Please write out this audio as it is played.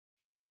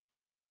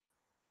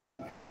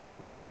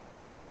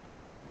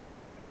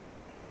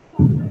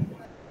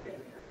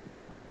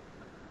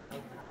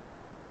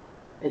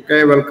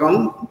Okay,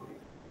 welcome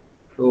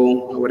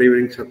to our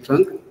evening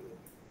satsang.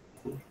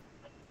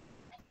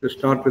 To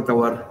start with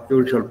our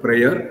usual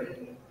prayer,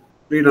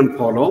 read and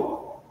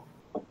follow.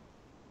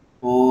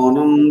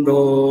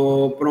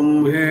 Anando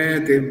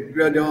brahmeti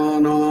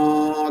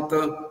vyajanat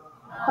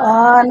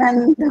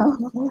Ananda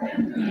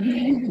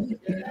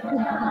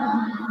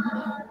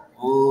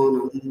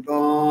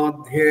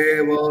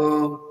anandadhyeva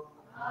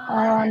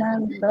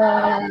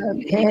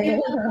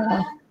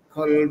Anandadhyeva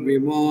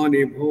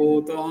khalvimani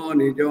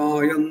bhutani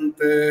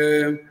jayante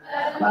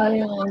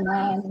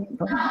Kalunani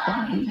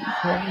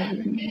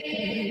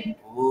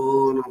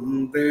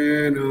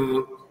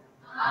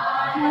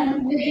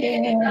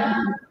anandena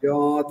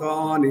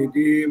jatani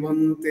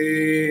jivanti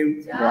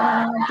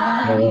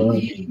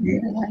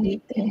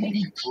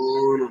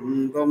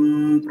anandam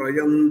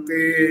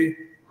prayanti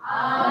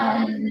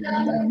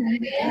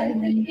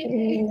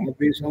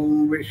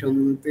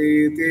abhisamvishanti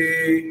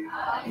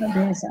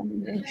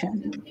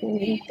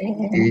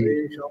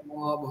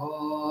Vaishama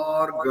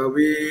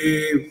Bhargavi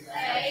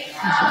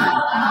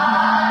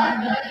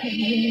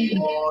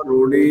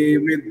Varuni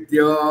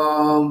Vidya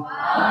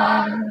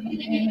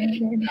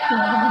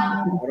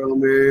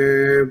Parame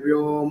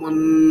Vyoman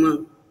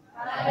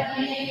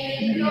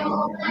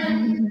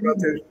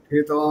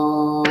Pratisthita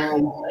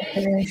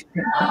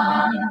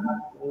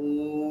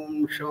Om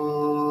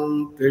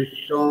Shanti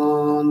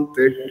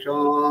Shanti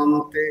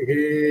Shanti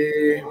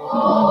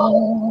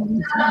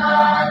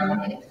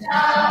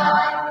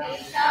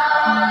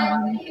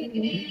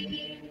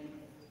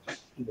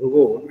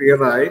Bhrigu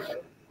realized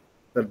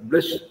that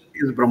bliss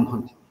is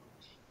Brahman.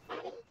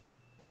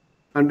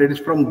 And it is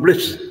from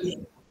bliss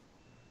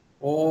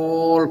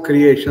all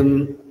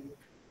creation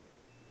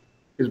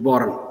is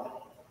born.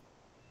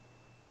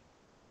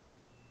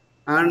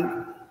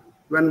 And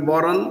when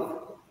born,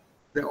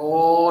 they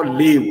all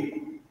live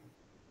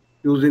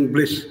using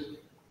bliss.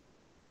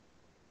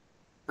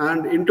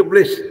 And into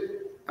bliss,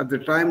 at the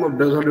time of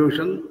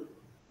dissolution,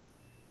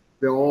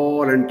 they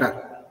all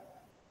enter.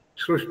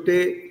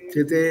 Srushti,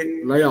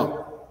 Sthiti,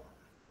 Laya.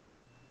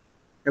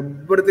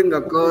 Everything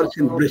occurs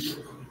in bliss.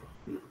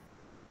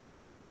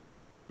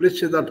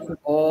 Bliss is that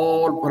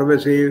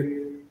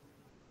all-pervasive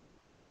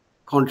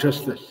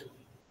consciousness.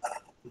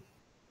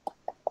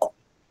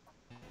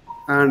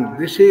 And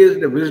this is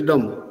the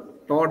wisdom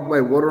taught by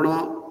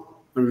Varuna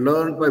and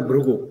learned by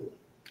Bhrigu.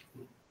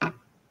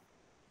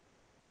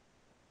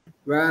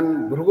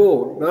 When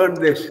Bhrigu learned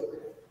this,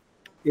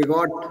 he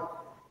got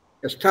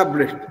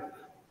established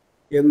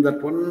in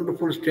that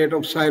wonderful state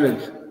of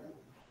silence.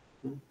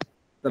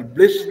 That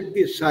bliss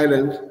is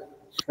silence,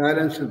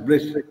 silence is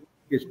bliss.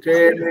 He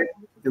stayed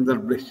in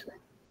that bliss.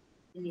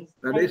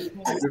 That is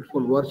the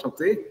beautiful verse of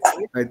the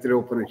Taittiriya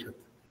Upanishad.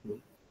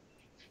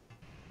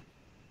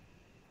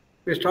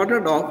 We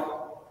started off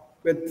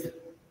with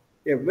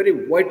a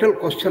very vital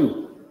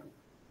question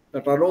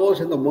that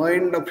arose in the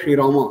mind of Sri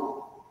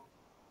Rama.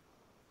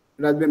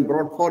 It has been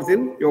brought forth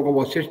in Yoga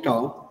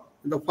Vasishtha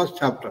in the first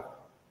chapter.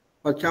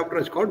 First chapter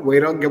is called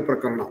Vairagya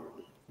Prakarana.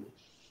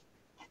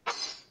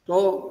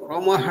 So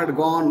Rama had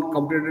gone,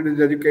 completed his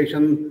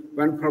education,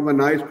 went from a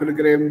nice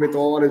pilgrim with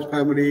all his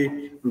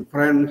family and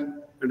friends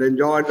and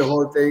enjoyed the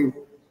whole thing,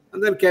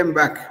 and then came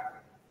back.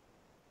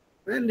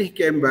 When he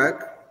came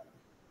back,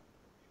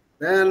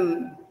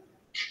 then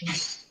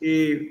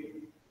he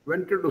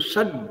went into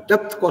such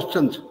depth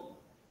questions.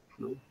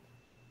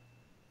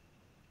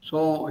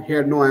 So he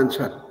had no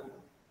answer.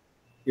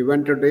 He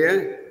went into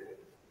a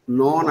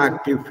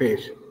non-active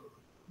phase,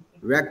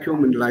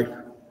 vacuum in life.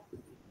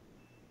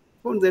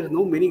 So there is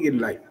no meaning in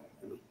life.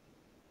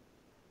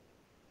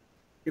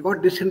 He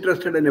got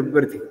disinterested in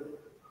everything.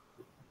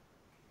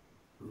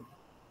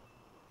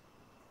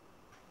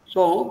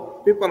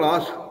 So people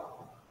ask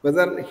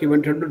whether he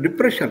went into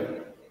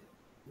depression.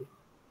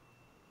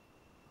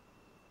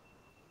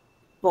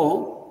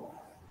 So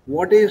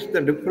what is the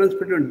difference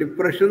between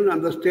depression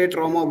and the state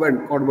Rama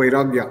went called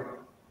Vairagya?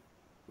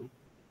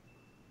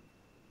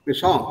 We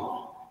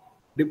saw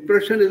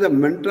depression is a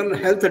mental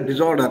health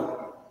disorder.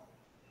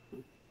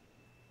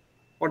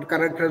 What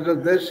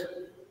characterizes this?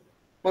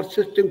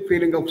 Persisting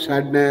feeling of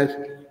sadness,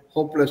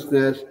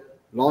 hopelessness,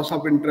 loss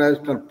of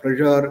interest or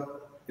pleasure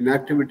in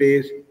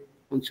activities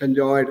once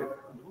enjoyed,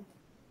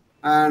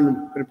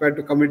 and prepared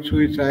to commit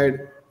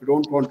suicide. You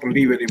don't want to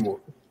live anymore.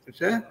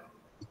 It's a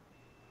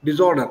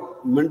disorder,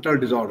 mental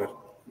disorder.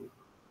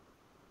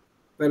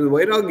 Whereas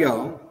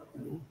Vairagya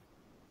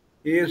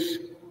is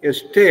a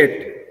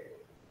state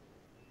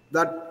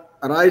that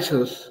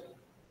arises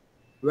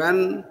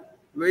when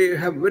we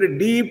have very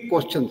deep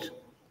questions,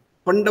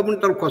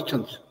 fundamental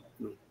questions.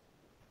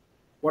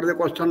 What is the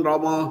question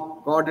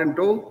Rama got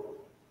into?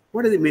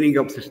 What is the meaning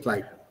of this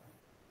life?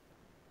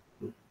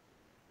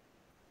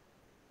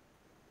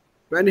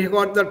 When he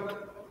got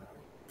that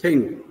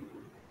thing,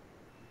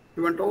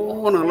 he went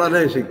on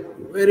analyzing,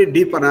 very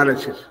deep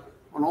analysis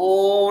on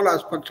all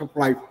aspects of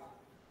life.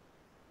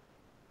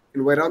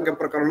 In Vairagya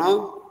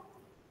Prakarana,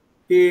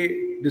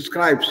 he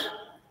describes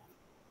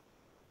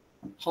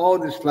how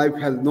this life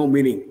has no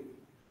meaning.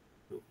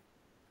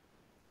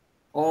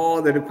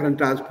 all the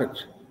different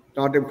aspects,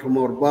 starting from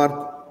our birth,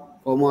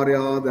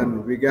 Kaumarya,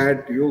 then we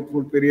get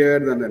youthful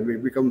period, and then we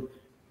become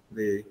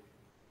the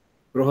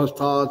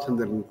Grahasthas, and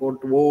then go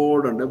to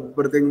old and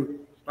everything,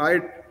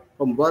 right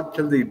from birth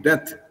till the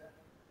death.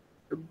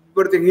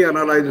 Everything he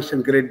analyzes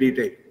in great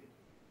detail.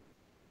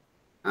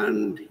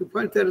 And he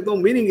finds there is no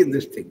meaning in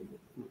this thing.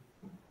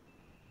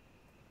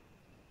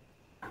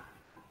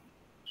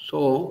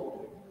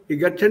 So he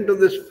gets into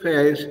this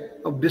phase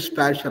of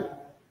dispassion,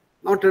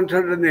 not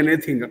interested in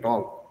anything at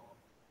all.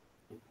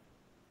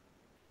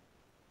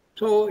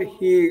 So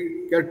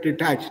he gets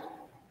detached.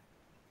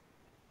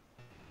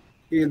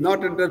 He is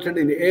not interested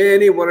in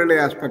any worldly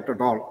aspect at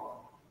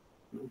all.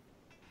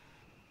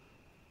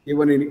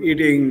 Even in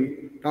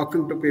eating,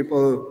 talking to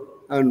people,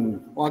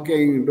 and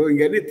walking,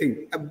 doing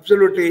anything,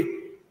 absolutely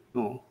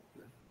no.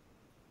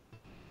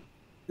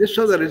 This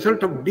was the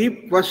result of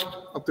deep quest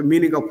of the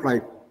meaning of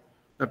life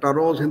that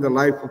arose in the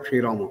life of Sri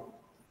Rama.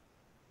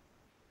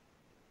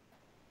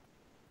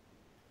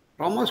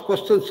 Rama's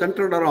question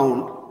centered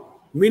around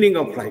meaning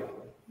of life.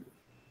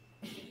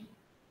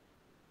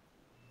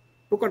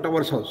 Look at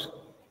ourselves.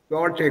 We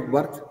all take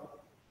birth,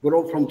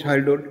 grow from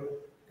childhood,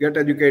 get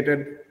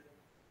educated,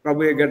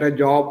 probably get a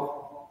job,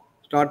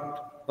 start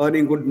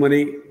earning good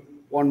money,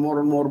 want more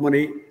and more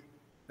money,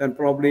 then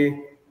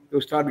probably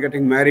you start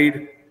getting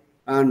married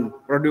and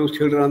produce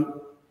children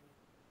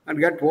and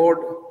get old.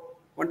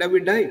 One day we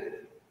die.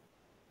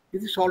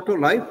 Is this also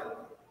life?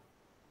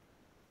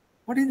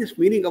 What is this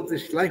meaning of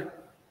this life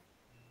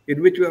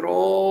in which we are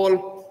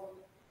all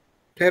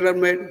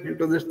tailor-made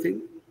into this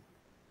thing?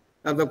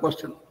 That's the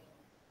question.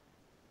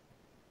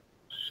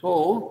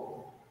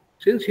 So,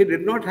 since he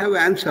did not have an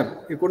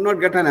answer, he could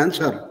not get an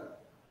answer,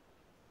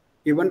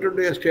 he went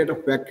into a state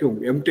of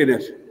vacuum,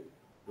 emptiness.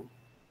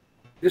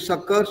 This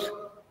occurs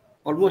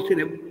almost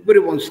in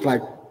everyone's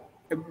life,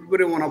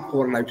 every one of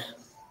our lives,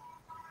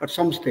 at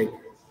some stage.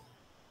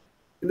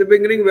 In the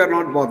beginning, we are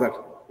not bothered.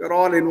 We are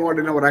all involved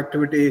in our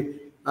activity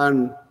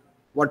and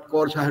what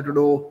course I have to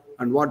do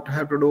and what I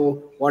have to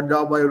do, what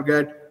job I will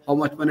get, how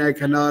much money I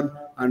can earn,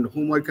 and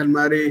whom I can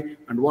marry,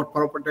 and what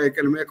property I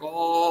can make,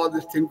 all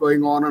this thing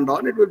going on and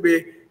on. It will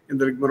be in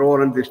the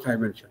Rigmarole and this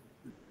dimension.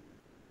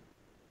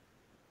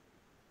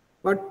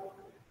 But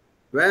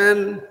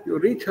when you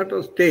reach at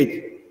a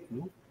stage,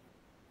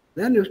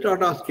 then you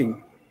start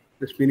asking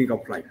this meaning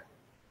of life.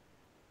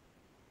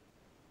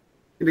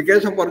 In the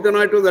case of Arjuna,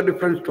 it was a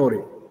different story.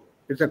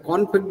 It's a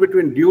conflict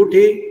between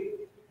duty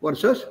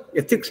versus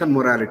ethics and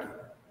morality.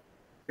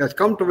 He has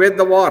come to wage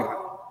the war.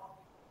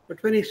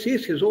 But when he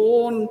sees his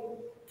own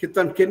kith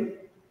and kin,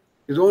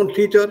 his own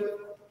teacher,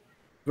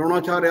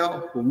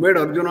 Dronacharya, who made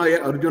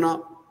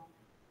Arjuna,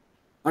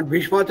 and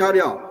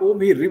Bhishmacharya,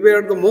 whom he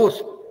revered the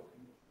most,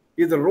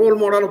 is the role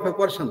model of a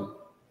person.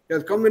 He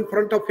has come in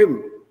front of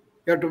him.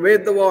 He had to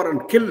wage the war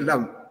and kill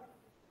them.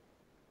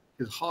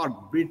 His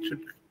heart beats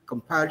with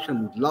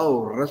compassion,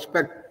 love,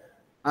 respect,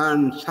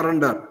 and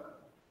surrender.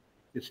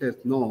 He says,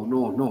 no,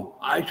 no, no,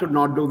 I should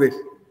not do this.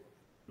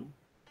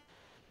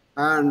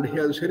 And he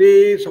has a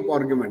series of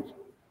arguments.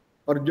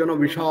 Arjuna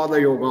Vishada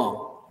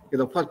Yoga is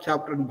the first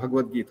chapter in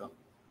Bhagavad Gita.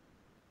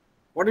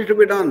 What is to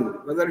be done?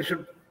 Whether he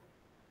should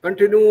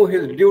continue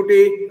his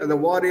duty as a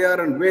warrior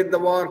and wage the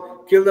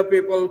war, kill the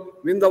people,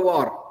 win the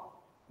war,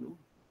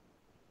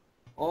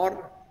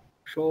 or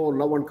show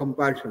love and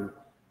compassion,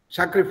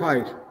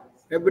 sacrifice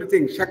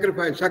everything.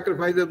 Sacrifice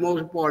is most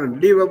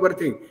important. Leave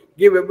everything,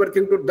 give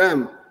everything to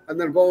them, and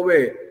then go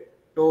away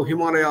to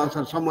Himalayas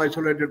or some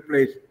isolated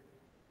place.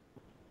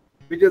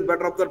 Which is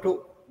better of the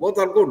two? Both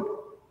are good.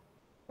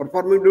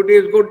 Performing duty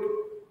is good.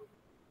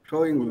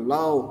 Showing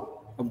love,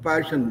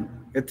 compassion,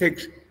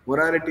 ethics,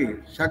 morality,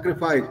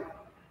 sacrifice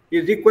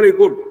is equally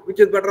good. Which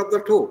is better of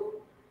the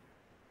two?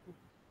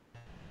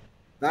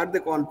 That the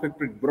conflict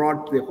which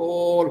brought the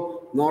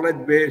whole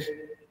knowledge base,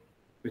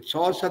 which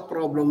solves that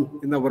problem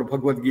in our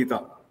Bhagavad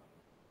Gita.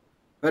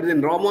 Whereas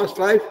in Rama's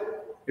life,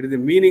 it is the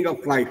meaning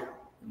of life.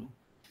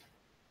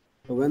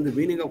 So when the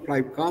meaning of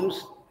life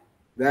comes,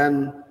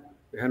 then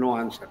we have no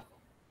answer.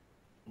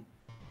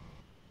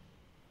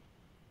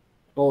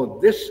 So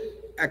this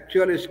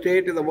actual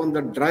state is the one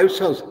that drives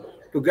us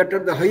to get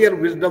at the higher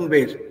wisdom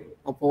base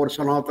of our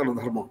Sanatana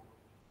Dharma.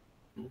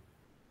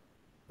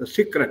 The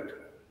secret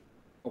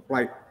of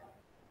life.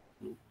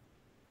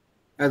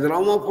 As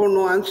Rama found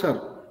no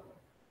answer,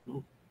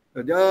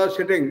 just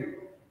sitting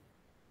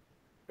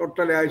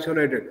totally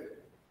isolated,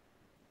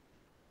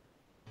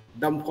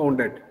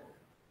 dumbfounded.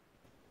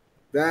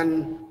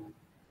 Then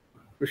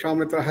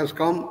Vishwamitra has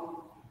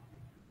come.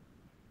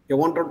 He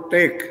wanted to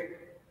take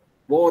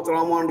both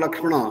Rama and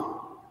Lakshmana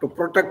to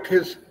protect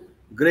his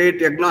great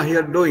yajna he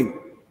is doing,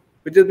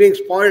 which is being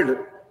spoiled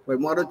by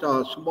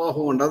Maracha,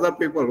 Subahu and other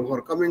people who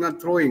are coming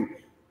and throwing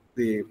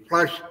the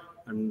flesh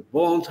and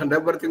bones and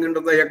everything into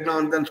the yajna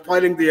and then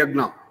spoiling the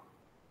yajna.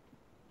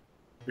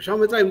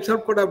 Vishwamitra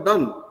himself could have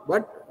done,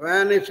 but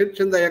when he sits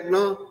in the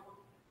yajna,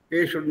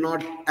 he should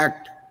not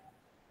act.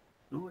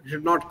 No, he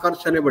should not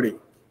curse anybody.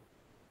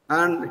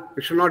 And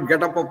he should not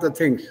get up of the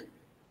things.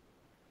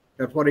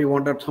 Therefore, he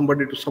wanted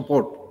somebody to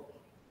support.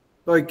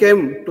 So he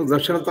came to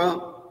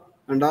Dasharatha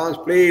and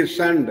asked, please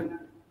send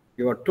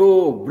your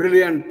two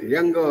brilliant,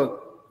 younger,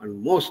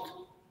 and most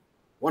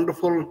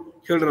wonderful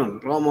children,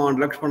 Rama and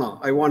Lakshmana.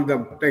 I want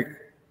them to take.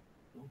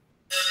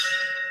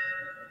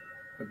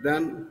 But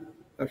then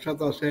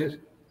Dasharatha says,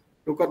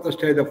 look at the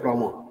stage of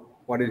Rama.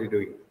 What is he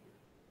doing?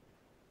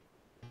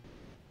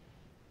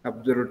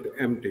 Absolute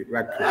empty,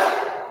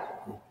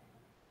 vacuum.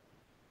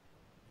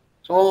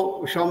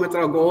 So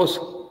Vishwamitra goes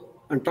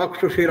and talks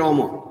to Sri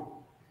Rama.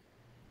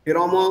 Sri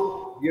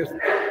Rama gives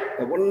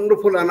a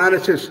wonderful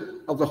analysis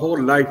of the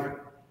whole life,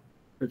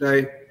 which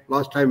I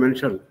last time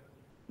mentioned.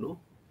 No?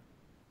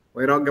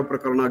 Vairagya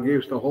Prakarana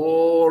gives the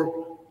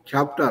whole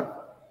chapter,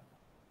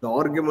 the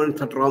arguments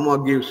that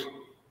Rama gives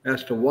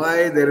as to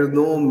why there is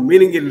no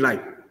meaning in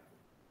life.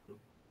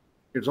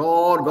 It's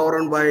all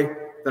governed by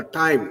the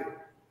time,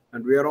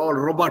 and we are all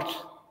robots,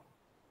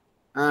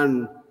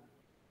 and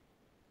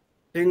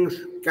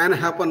things can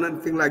happen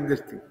and things like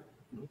this thing.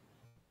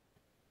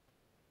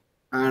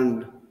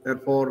 And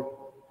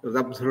therefore, it was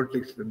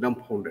absolutely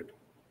dumbfounded.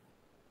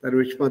 That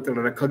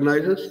Vishwamitra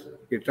recognizes,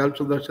 he tells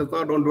to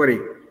Dasharatha, don't worry,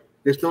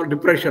 it's not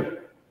depression.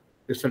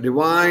 It's a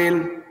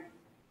divine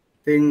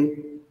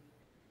thing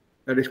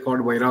that is called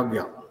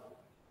Vairagya.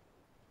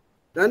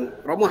 Then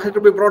Rama has to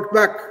be brought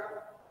back.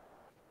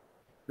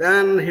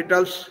 Then he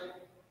tells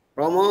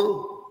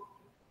Rama,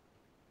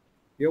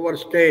 your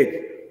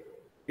stage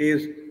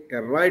is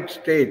a right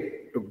stage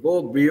to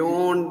go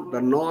beyond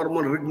the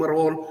normal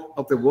rigmarole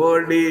of the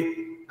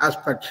worldly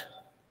aspects.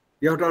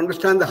 You have to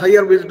understand the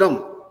higher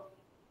wisdom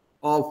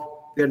of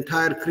the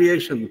entire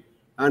creation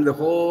and the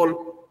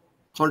whole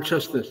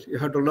consciousness. You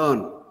have to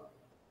learn.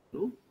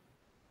 No?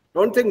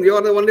 Don't think you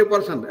are the only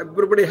person.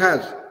 Everybody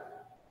has.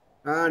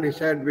 And he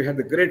said, we had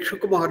the great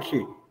Shuka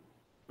Maharshi,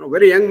 a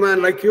very young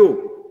man like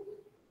you.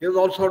 He was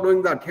also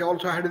doing that. He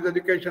also had his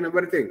education,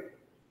 everything.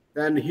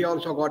 Then he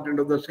also got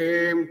into the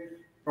same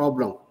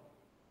problem.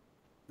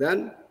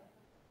 Then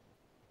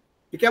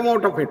he came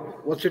out of it.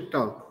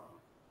 S-VYASA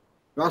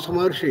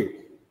Maharshi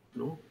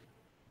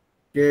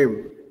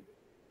came.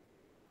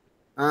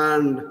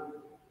 And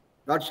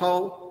that's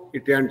how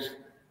it ends.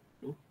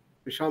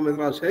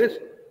 Vishwamitra says,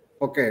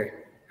 okay,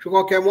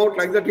 Shuka came out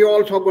like that, you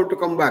also going to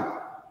come back.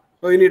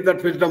 So you need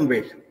that wisdom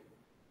base.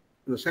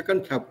 In the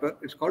second chapter,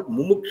 it's called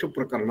Mumuksha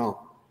Prakarana.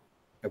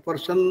 A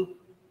person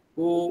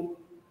who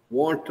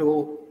wants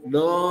to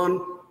learn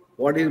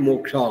what is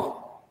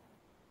moksha,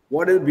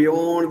 what is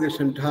beyond this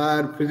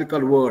entire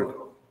physical world,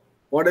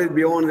 what is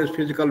beyond this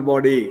physical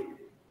body.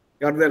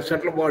 Are there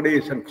subtle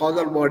bodies and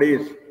causal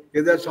bodies?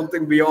 Is there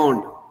something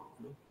beyond?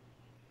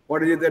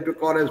 What is it that we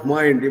call as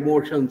mind,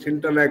 emotions,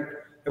 intellect,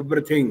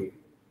 everything?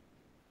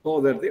 So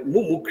that the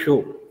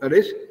mumukshu, that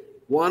is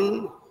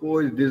one who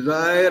is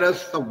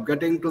desirous of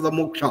getting to the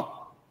moksha.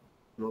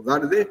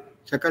 That is the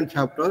second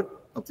chapter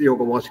of the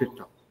Yoga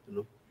Vasishtha.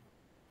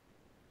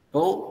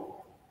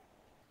 So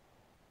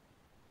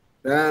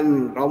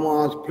then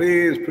Rama asks,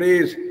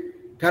 please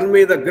tell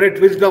me the great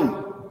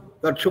wisdom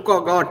that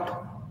Shuka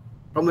got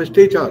from his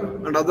teacher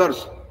and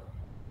others.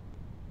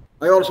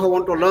 I also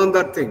want to learn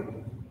that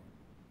thing.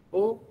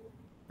 Oh,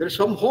 there is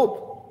some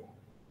hope.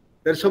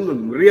 There is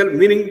some real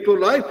meaning to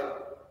life,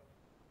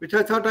 which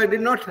I thought I did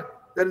not.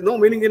 There is no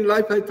meaning in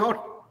life, I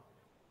thought.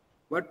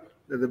 But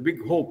there's a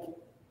big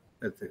hope.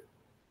 That's it.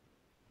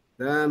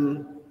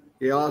 Then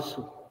he asks,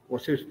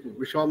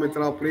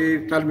 Vishwamitra,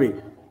 please tell me.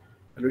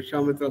 And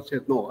Vishwamitra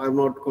says, no, I am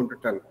not going to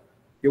tell.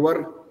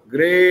 Your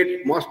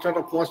great master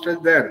of masters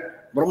is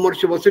there.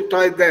 Brahmarshi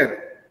Vasishtha is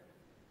there.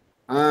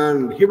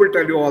 And he will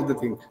tell you all the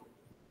things.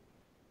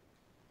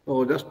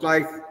 So just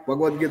like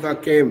Bhagavad Gita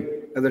came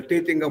as a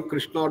teaching of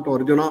Krishna to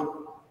Arjuna,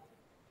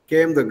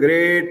 came the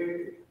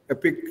great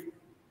epic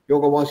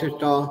Yoga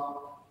Vasishtha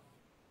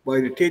by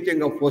the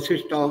teaching of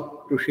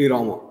Vasishtha to Sri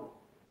Rama.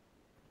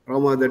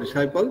 Rama the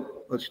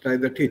disciple, Vasishtha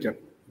is the teacher.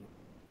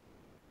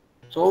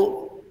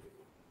 So,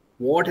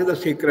 what is the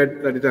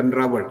secret that is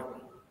unraveled?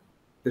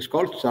 It's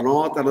called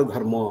Sanatana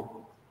Dharma.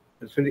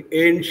 It's an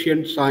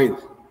ancient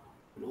science.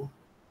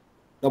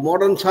 The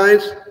modern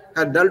science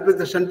has dealt with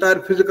this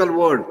entire physical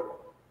world.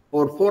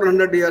 For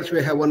 400 years,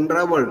 we have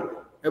unraveled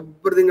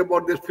everything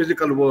about this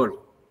physical world.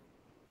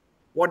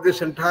 What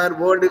this entire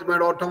world is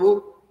made out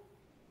of?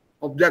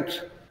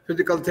 Objects,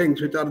 physical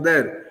things which are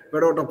there,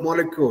 made out of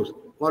molecules.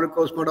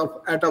 Molecules made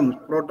of atoms,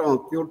 protons,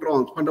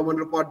 neutrons,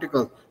 fundamental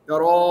particles. They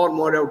are all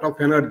made out of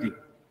energy.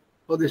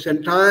 So this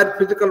entire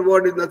physical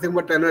world is nothing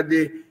but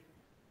energy.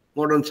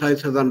 Modern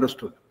science has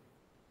understood.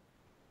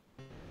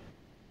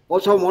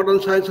 Also, modern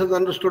science has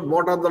understood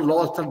what are the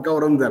laws that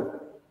govern them.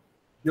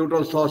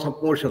 Newton's laws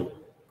of motion,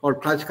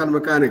 called classical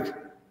mechanics,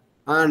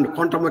 and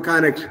quantum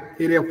mechanics,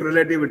 theory of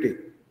relativity.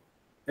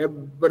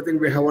 Everything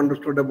we have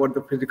understood about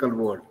the physical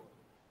world.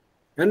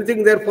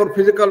 Anything therefore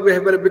physical, we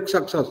have a big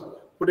success.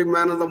 Putting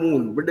man on the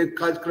moon, building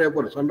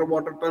skyscrapers,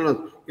 underwater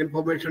tunnels,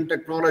 information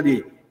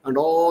technology, and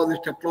all this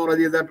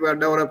technology that we are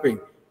developing,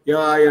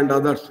 AI and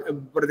others,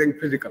 everything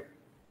physical.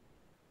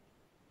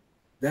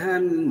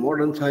 Then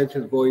modern science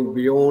is going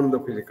beyond the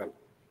physical.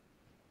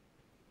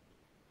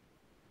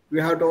 we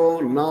have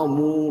to now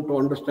move to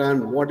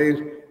understand what is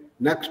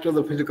next to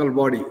the physical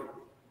body.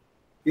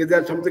 Is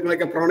there something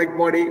like a pranic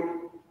body?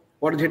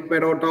 What is it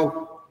made out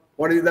of?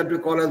 What is that we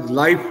call as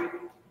life?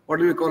 What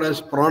do we call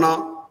as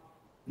prana?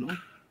 No?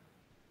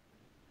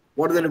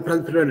 What is the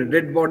difference between a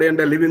dead body and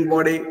a living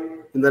body?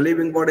 In the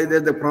living body, there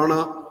is the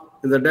prana.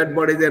 In the dead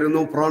body, there is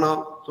no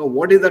prana. So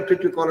what is that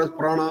which we call as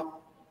prana?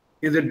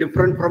 Is it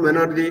different from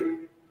energy?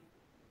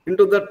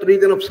 Into that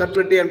region of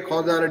subtlety and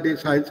causality,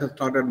 science has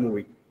started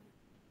moving.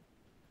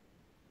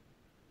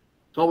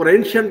 So our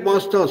ancient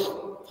masters,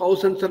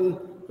 thousands and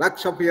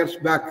lakhs of years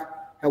back,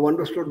 have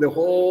understood the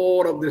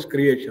whole of this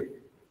creation.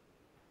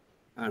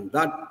 And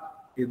that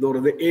is known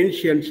as the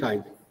ancient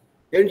science.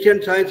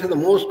 Ancient science is the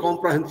most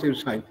comprehensive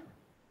science.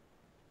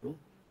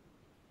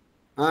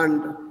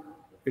 And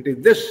it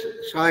is this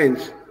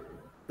science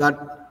that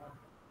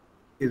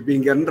is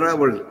being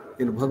unraveled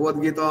in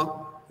Bhagavad Gita,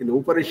 in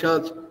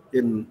Upanishads,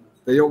 in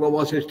the Yoga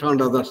Vasishtha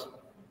and others.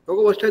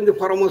 Yoga Vasishtha in the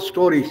form of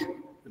stories.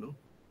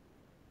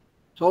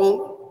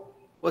 So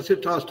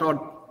Vasishtha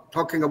starts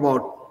talking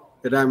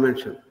about the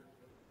dimension.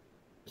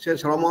 He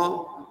says,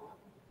 Rama,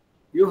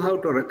 you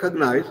have to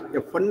recognize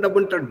a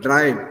fundamental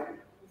drive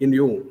in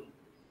you.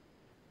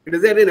 It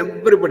is there in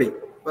everybody,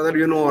 whether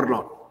you know or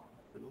not.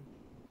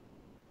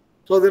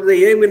 So there is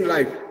the aim in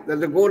life, there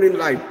is a goal in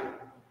life.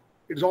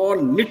 It's all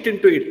knit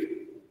into it.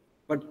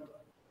 But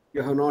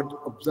you have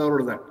not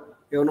observed that.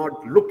 You have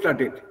not looked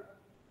at it.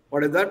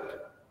 What is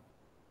that?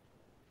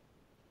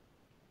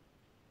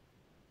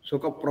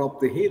 Sukha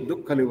praptihi,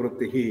 dukkha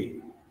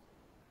nivrittihi.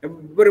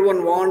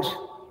 Everyone wants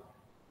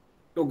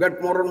to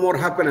get more and more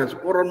happiness,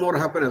 more and more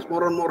happiness,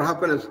 more and more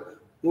happiness,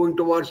 moving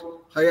towards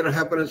higher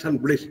happiness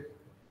and bliss.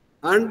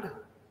 And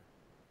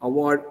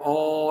avoid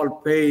all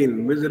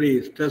pain,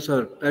 misery,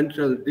 stressor,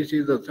 tension,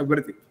 diseases,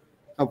 everything,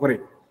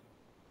 suffering.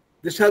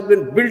 This has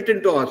been built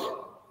into us.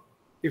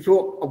 If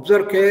you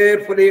observe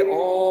carefully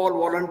all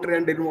voluntary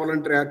and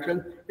involuntary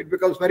actions, it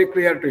becomes very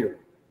clear to you.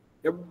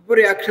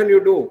 Every action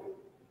you do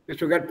is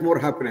to get more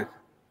happiness.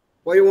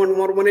 Why you want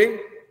more money?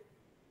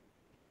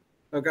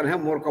 You can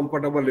have more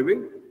comfortable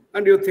living.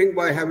 And you think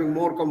by having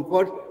more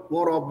comfort,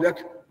 more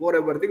objects, more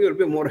everything, you'll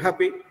be more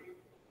happy.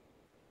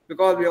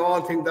 Because we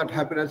all think that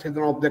happiness is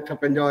an object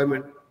of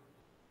enjoyment.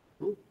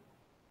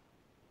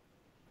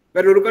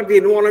 When you look at the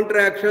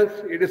involuntary actions,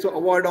 it is to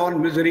avoid all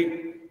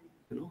misery,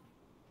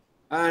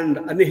 and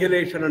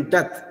annihilation and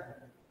death.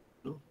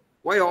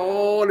 Why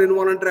all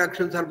involuntary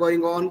actions are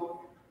going on?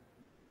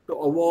 To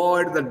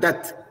avoid the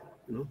death.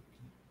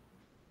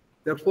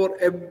 Therefore,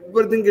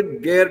 everything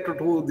is geared to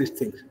do these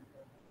things.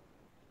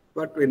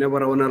 But we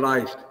never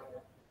analyzed.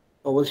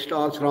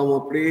 Avastha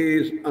Rama,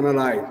 please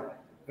analyze,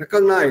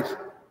 recognize,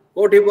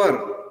 go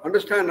deeper,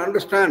 understand.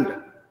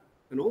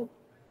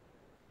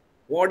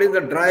 What is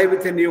the drive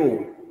within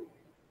you?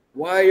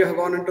 Why you have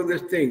gone into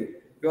this thing?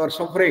 You are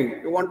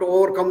suffering. You want to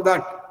overcome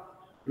that.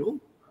 So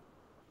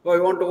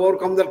you want to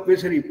overcome that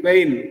misery,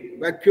 pain,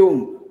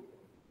 vacuum,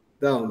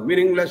 the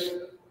meaningless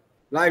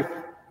life.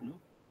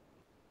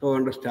 So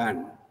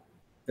understand.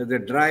 There's a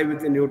drive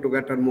within you to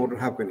get more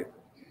happiness.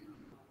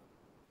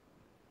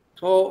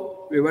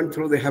 So we went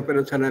through the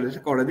happiness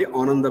analysis called the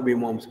Ananda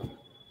Mimamsa.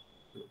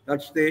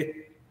 That's the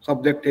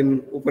subject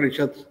in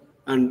Upanishads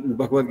and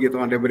Bhagavad Gita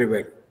and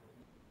everywhere.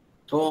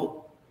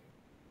 So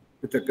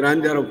with the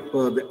grandeur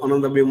of the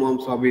Ananda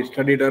Mimamsa we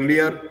studied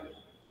earlier,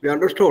 we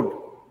understood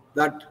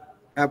that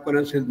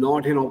happiness is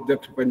not an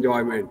object of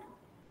enjoyment.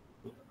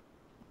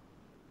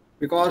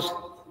 Because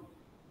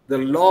the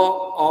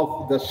law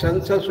of the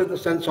senses with the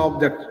sense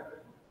objects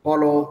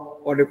follow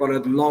what you call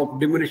as law of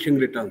diminishing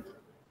returns.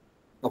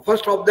 The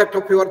first object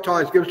of your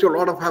choice gives you a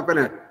lot of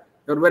happiness.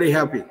 You're very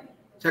happy.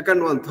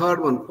 Second one,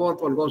 third one,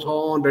 fourth one goes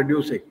on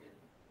reducing.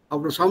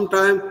 After some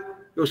time,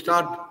 you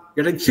start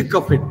getting sick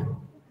of it.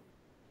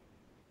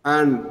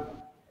 And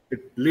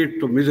it leads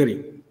to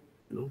misery.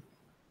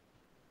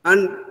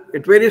 And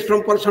it varies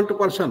from person to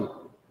person.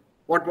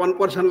 What one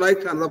person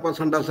likes, another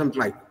person doesn't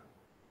like.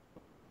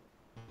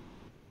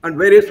 And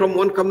varies from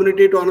one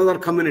community to another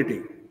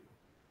community.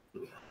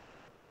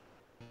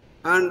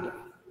 And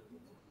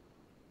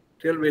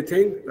still we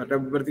think that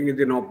everything is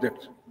in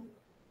objects.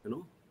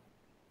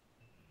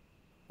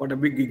 What a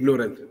big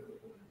ignorance.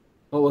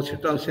 So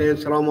Vasishtha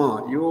says,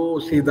 Rama,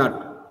 you see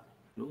that.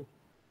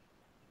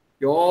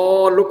 You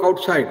all look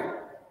outside.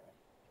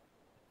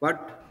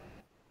 But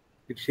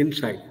it's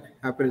inside.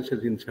 Happiness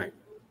is inside.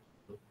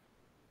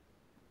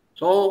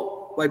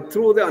 So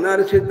through the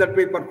analysis that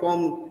we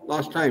performed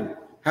last time,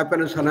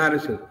 happiness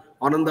analysis,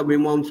 Ananda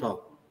Mimamsa,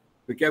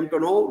 we came to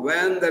know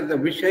when there is a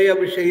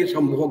Vishaya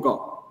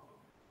Sambhoga,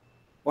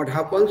 what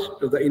happens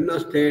to the inner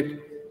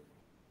state,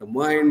 the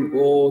mind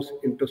goes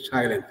into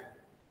silence.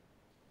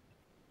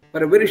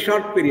 For a very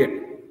short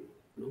period,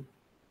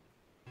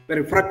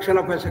 very fraction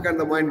of a second,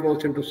 the mind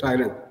goes into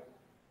silence.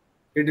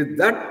 It is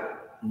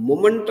that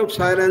moment of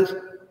silence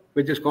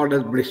which is called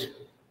as bliss.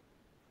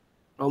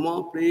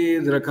 Rama,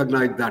 please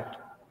recognize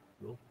that.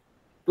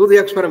 Do the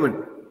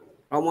experiment.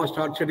 Rama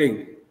starts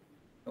sitting.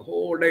 The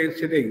whole day is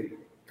sitting,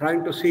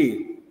 trying to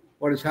see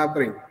what is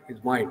happening in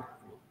his mind.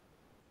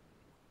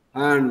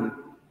 And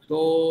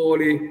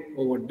slowly,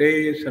 over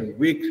days and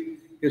weeks,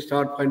 you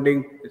start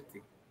finding this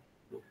thing.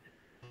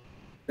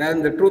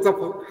 Then the truth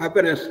of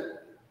happiness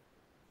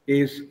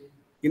is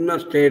inner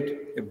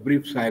state, a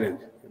brief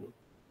silence.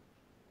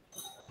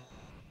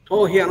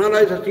 So he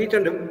analyzes each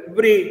and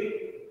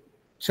every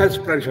sense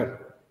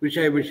pressure,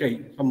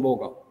 Vishay,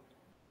 Sambhoga,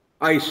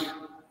 eyes.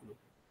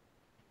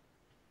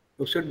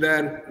 You sit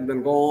there and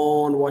then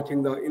go on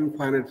watching the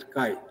infinite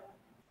sky.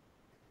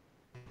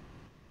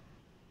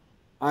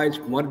 Eyes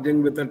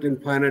merging with that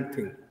infinite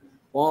thing,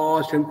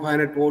 vast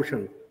infinite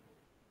ocean.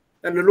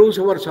 Then we lose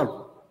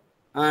ourselves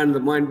and the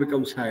mind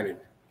becomes silent.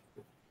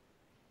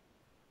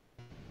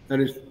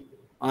 That is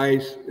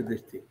eyes with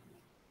this thing.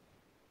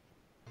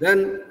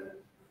 Then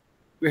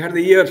we had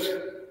the ears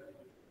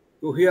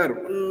to hear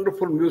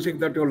wonderful music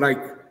that you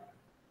like.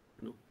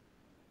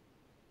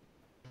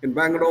 In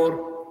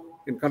Bangalore,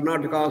 in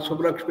Karnataka,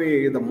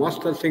 Subbulakshmi is the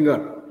master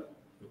singer.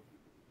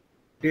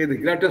 She is the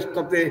greatest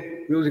of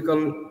the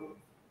musical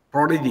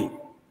prodigy.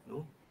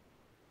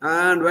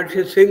 And when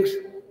she sings,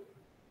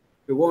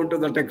 you go into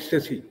that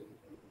ecstasy.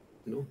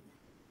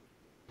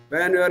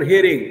 When you are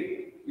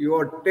hearing, you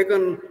are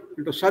taken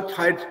into such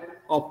heights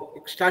of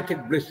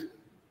ecstatic bliss,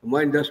 the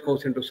mind just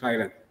goes into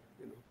silence.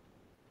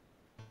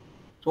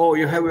 So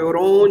you have your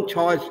own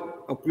choice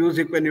of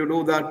music. When you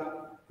do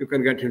that, you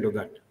can get into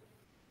that.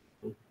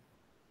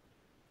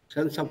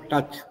 Sense of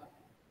touch,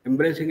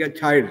 embracing a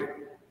child,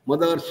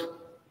 mothers,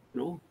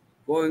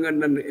 going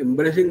and then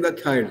embracing the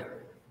child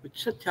with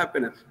such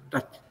happiness,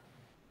 touch,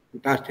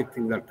 fantastic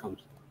thing that comes.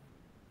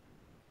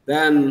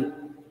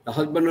 Then the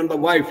husband and the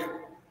wife,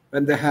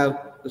 when they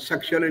have the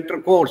sexual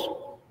intercourse,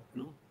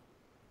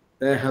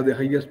 they have the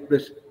highest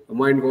bliss. The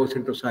mind goes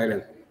into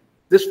silence.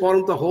 This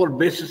forms the whole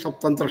basis of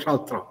Tantra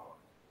Shastra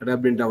that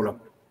have been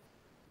developed.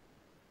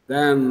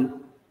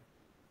 Then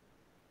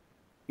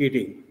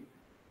eating,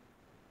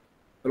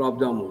 gulab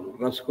jamun,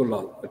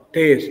 rasgulla, the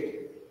taste.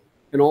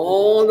 In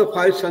all the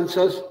five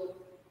senses,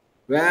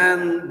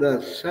 when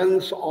the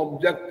sense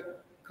object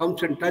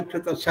comes in touch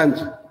with the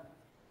sense,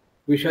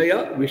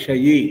 Vishaya,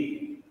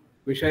 Vishayi.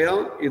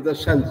 Vishaya is the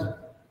sense.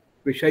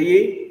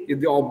 Vishayi is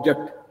the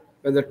object.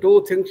 When the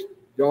two things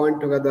join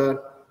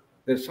together,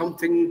 there's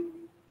something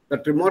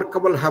that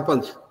remarkable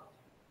happens.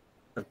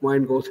 That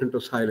mind goes into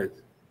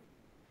silence.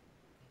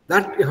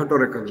 That you have to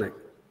recognize.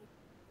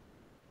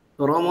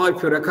 So Rama,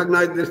 if you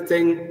recognize this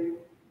thing,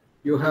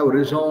 you have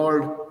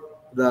resolved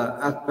the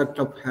aspect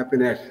of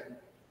happiness.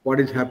 What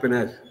is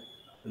happiness?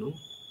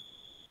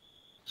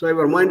 So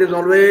your mind is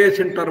always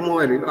in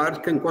turmoil. You are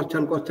asking question.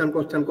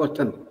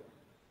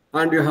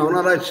 And you have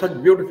analyzed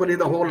such beautifully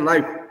the whole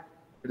life.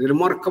 It is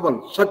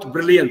remarkable, such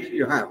brilliance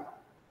you have.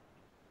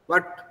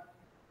 But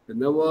you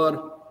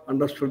never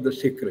understood the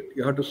secret.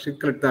 You have to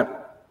secret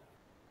that.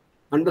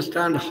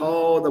 Understand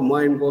how the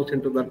mind goes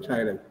into that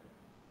silence.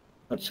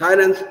 That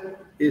silence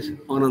is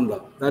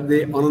Ananda. That's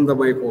the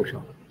Anandamaya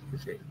Kosha, you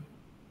say.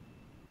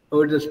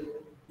 So it is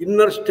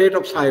inner state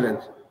of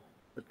silence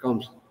that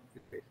comes.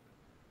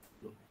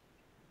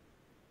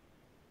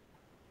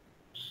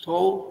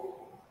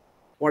 So,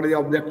 what is the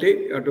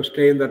objective? You have to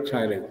stay in that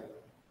silence.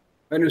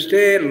 When you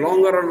stay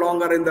longer and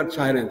longer in that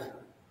silence,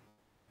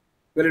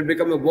 will it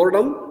become a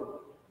boredom?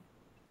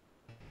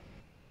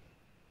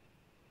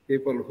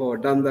 People who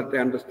have done that, they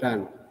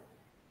understand.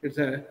 It's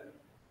a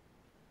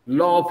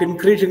law of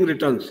increasing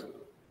returns.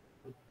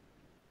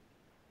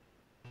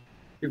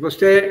 If you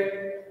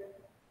stay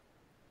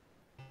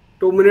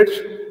 2 minutes,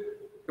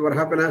 your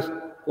happiness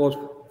goes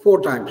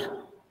 4 times.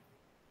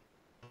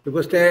 If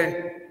you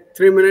stay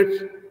 3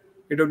 minutes,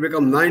 it will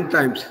become 9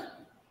 times.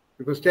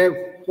 If you stay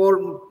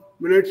 4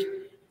 minutes,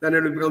 then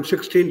it will become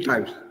 16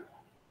 times.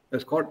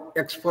 That's called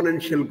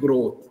exponential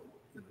growth.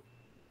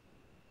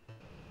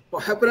 So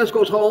happiness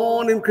goes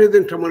on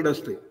increasing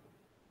tremendously.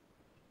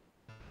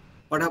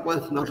 What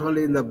happens not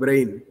only in the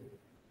brain,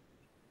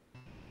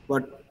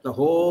 but the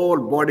whole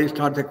body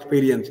starts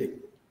experiencing.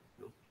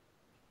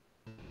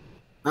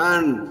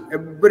 And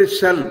every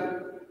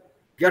cell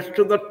gets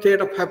to that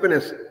state of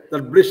happiness,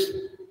 that bliss.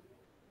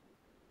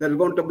 There is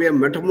going to be a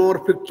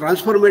metamorphic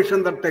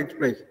transformation that takes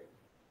place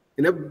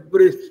in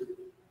every.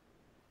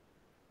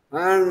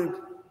 And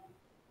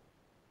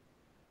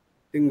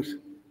things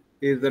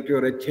is that you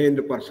are a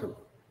changed person.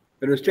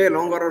 When you stay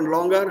longer and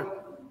longer,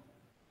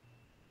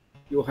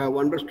 you have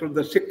understood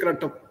the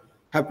secret of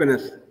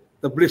happiness,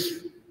 the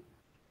bliss.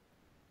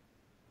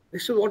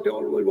 This is what you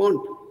always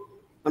want.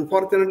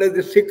 Unfortunately,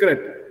 this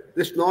secret,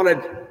 this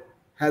knowledge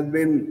has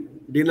been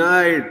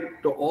denied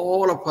to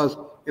all of us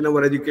in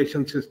our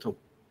education system.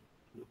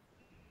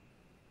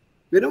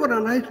 We never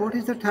analyze what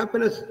is that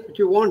happiness that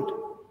you want.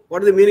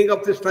 What is the meaning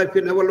of this life?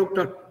 We never looked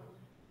at.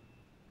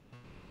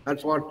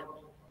 That's what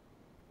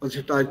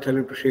Vasishtha is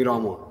telling to Sri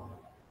Rama.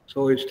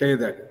 So he stayed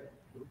there.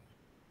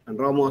 And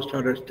Rama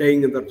started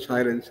staying in that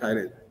silence.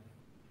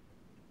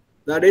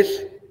 That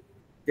is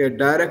a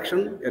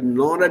direction, a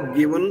knowledge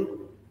given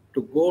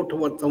to go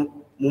towards the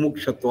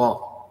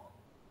mumukshatva.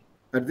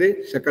 That's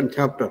the second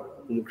chapter,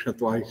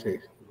 mumukshatva, he says.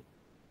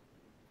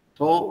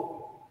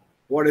 So,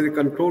 What is the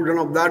conclusion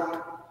of that?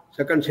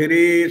 Second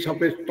series of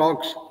his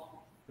talks,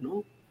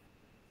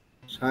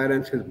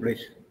 silence is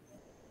bliss.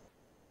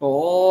 So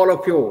all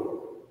of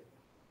you,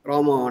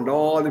 Rama and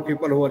all the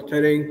people who are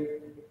studying,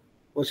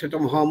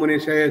 Vasitam Harmony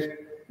says,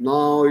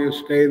 now you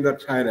stay in that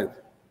silence.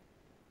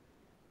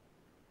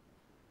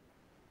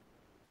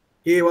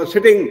 He was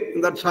sitting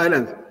in that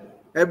silence.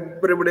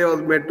 Everybody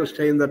was made to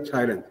stay in that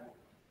silence.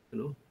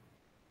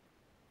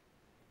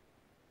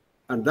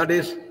 And that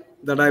is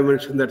the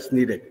dimension that's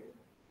needed.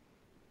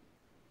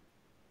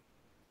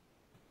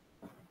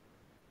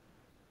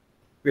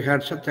 We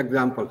had such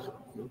examples.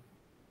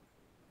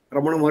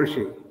 Ramana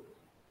Maharshi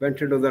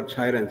went into that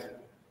silence,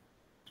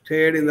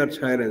 stayed in that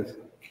silence.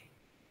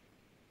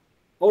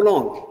 How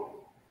long?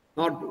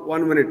 Not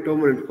 1 minute, 2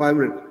 minutes, 5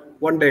 minutes,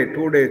 1 day,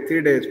 2 days,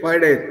 3 days,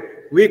 5 days,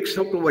 weeks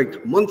after weeks,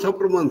 months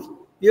after months,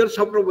 years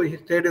after years,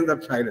 he stayed in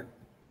that silence.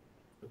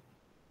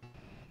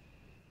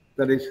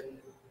 That is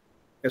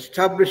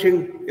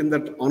establishing in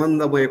that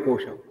Anandamaya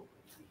Kosha.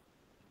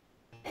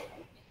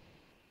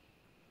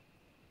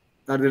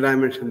 That's the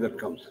dimension that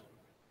comes.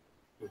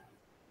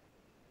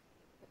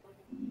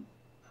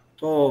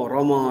 So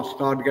Rama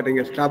started getting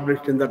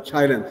established in that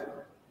silence.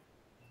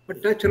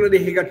 But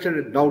naturally he gets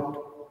a doubt.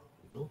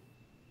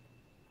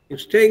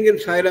 If staying in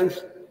silence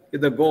is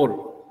the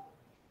goal,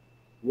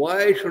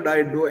 why should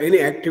I do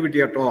any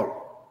activity at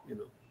all?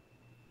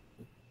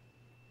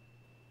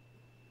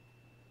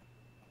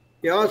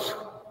 He asked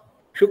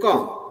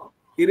Shuka,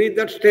 he reached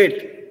that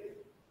state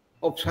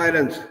of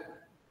silence.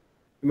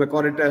 You may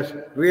call it as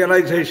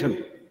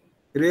realization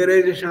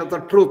of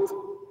the truth,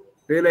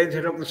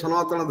 realization of the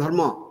Sanatana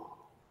Dharma.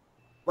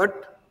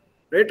 But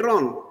later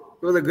on,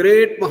 he was a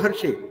great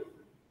Maharshi.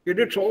 He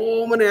did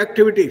so many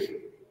activities.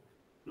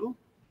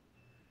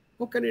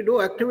 How can he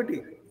do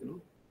activity?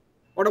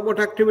 What about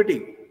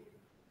activity?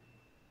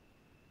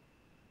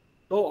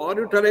 So are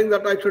you telling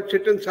that I should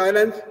sit in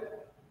silence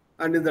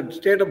and in the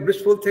state of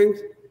blissful things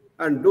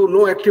and do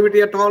no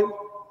activity at all?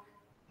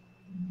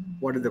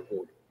 What is the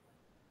code?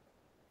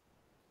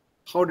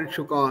 How did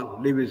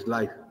Shuka live his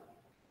life?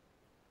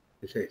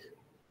 He says.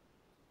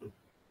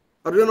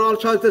 Arjuna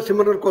also has a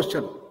similar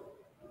question.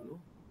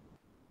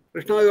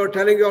 Krishna, you are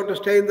telling you have to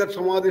stay in that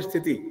samadhi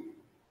sthiti.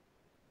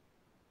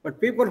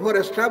 But people who are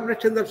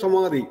established in that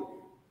samadhi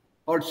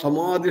are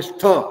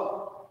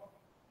samadhistha.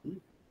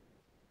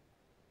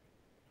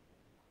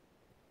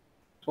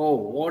 So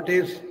what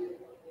is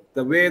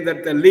the way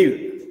that they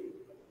live?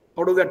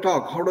 How do they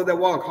talk? How do they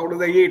walk? How do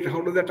they eat?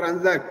 How do they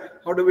transact?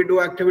 How do we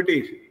do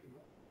activities?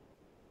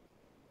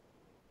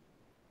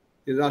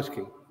 He is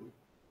asking.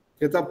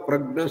 Chita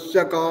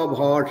pragnasya ka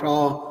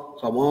bhasha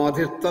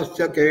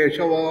samadhistasya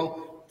keshava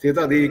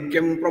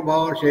stitadikyam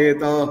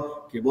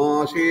prabhasheta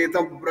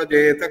kimasita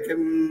vrajeta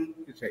kim.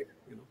 He said,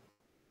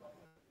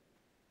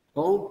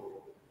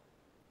 So,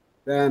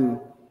 then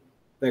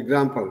the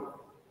example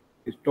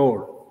is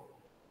told.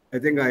 I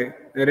think I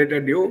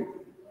narrated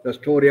you the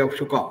story of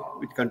Shuka,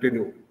 which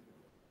continued.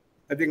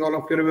 I think all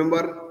of you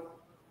remember,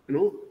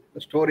 the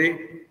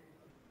story.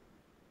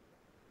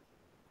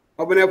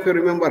 How many of you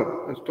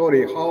remember the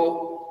story?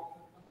 How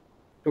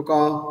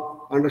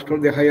Shuka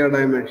understood the higher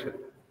dimension?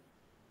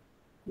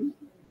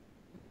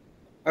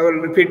 I will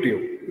repeat to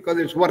you because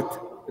it's worth,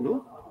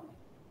 Shuka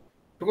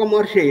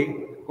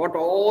Maharshi got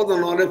all the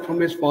knowledge from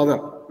his father,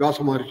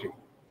 Vyasa Maharshi.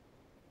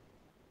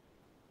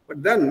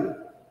 But then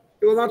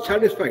he was not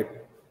satisfied.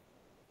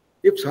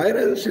 If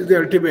silence is the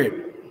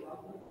ultimate,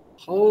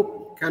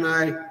 how can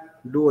I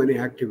do any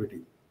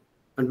activity?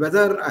 And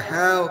whether I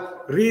have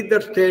reached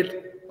that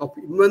state of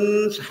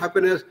immense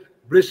happiness,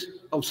 bliss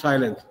of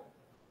silence.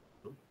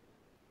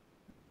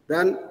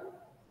 Then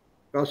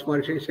Vyasa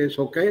Maharshi says,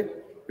 okay,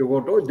 you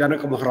go to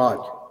Janaka Maharaj.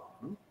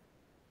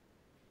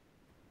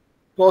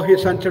 So he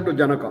sent him to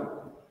Janaka.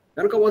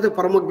 Janaka was a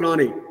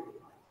Paramagnani.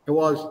 He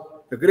was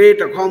the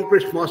great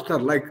accomplished master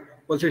like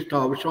Vasishtha,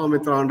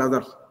 Vishwamitra and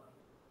others.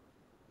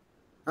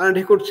 And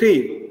he could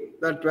see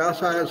that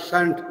Vyasa has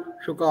sent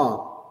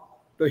Shuka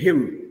to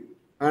him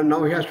and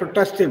now he has to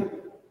test him.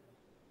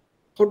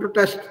 How to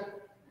test?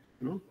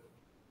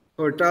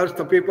 So he tells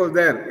the people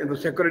there in the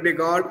security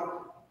guard,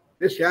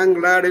 this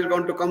young lad is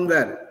going to come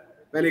there.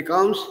 When he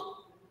comes,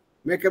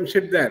 make him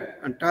sit there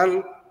and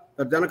tell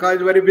that Janaka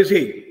is very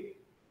busy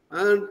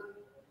and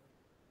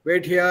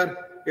wait here,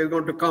 he is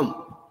going to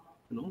come.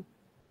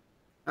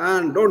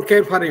 And don't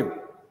care for him.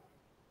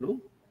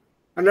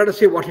 And let us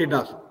see what he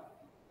does.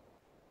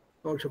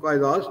 So Shuka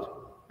is asked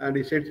and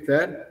he sits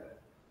there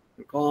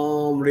and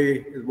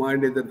calmly, his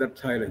mind is at that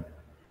silent,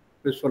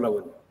 blissful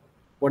level.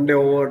 1 day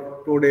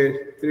over, 2 days,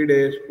 3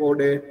 days, 4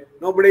 days,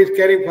 nobody is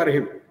caring for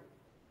him.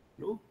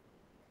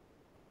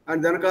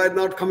 And Janaka is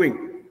not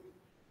coming.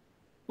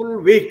 Full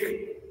week,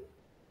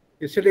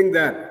 he is sitting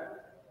there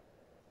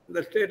in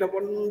the state of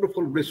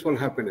wonderful, blissful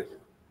happiness.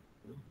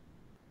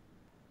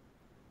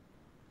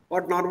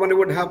 What normally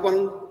would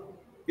happen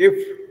if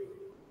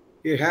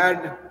he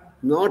had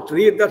not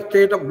reached that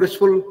state of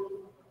blissful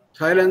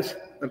silence,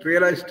 that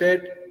realized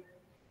state,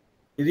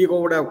 his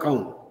ego would have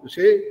come. You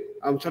see,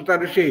 I'm Satta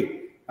Rishi,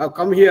 I've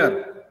come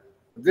here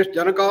This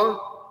Janaka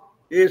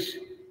is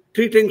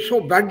treating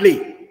so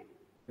badly,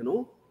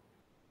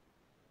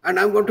 and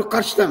I'm going to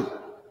curse them.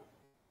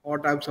 All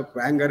types of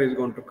anger is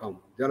going to come,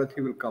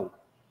 jealousy will come.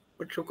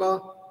 But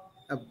Shuka,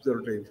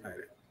 absolutely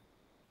silent.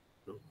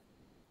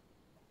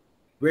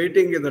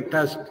 Waiting is a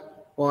test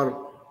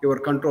for your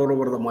control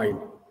over the mind.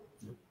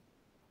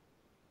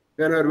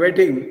 When you're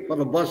waiting for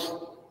the bus,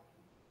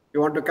 you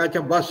want to catch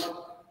a bus,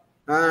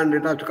 and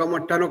it has to come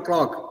at 10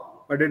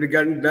 o'clock, but it is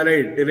getting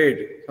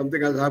delayed.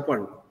 Something has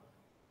happened.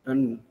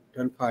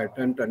 10:05,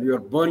 10:10. You are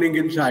burning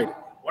inside.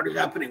 What is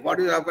happening? What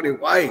is happening?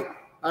 Why?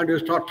 And you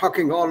start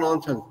talking all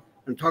nonsense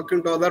and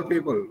talking to other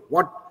people.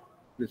 What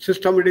the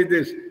system it is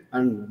this,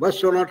 and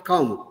bus will not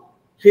come.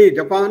 See,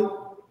 Japan,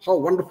 how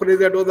wonderful is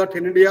that? That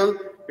in India,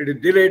 it is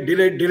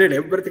delayed.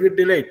 Everything is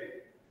delayed.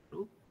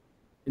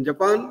 In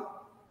Japan,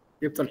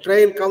 if the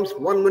train comes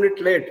 1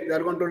 minute late, they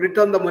are going to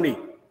return the money.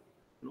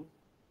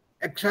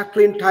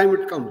 Exactly in time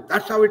it comes.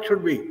 That's how it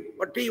should be.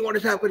 But see, what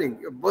is happening?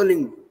 You're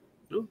burning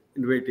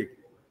in waiting.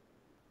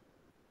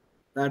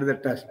 That is the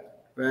test.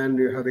 When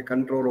you have the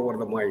control over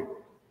the mind,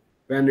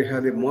 when you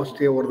have the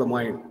mastery over the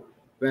mind,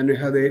 when you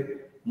have the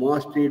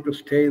mastery to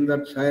stay in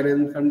that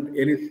silence and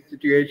any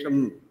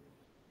situation.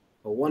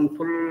 For 1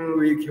 full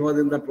week, he was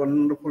in that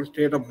wonderful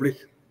state of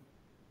bliss.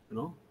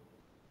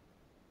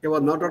 He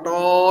was not at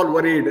all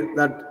worried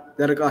that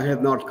Janaka has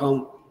not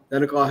come,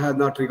 Janaka has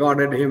not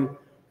regarded him,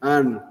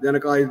 and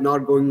Janaka is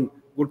not going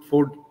good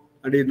food,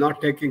 and he is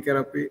not taking care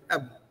of me.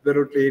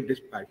 Absolutely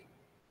dispatched,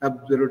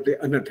 absolutely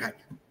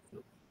unattached.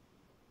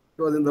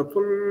 He was in the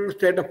full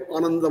state of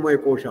Anandamaya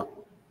Kosha,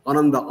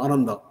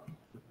 Ananda.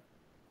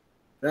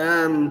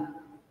 Then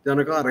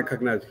Janaka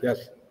recognized,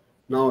 yes,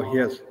 now he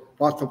has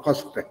passed the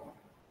first step.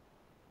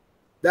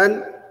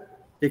 Then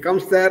he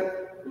comes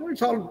there,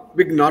 it's all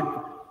big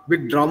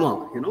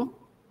drama,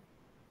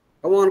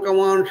 Come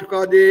on,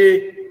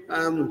 Shukaji,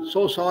 I'm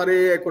so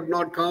sorry I could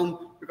not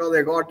come because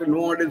I got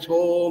involved in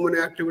so many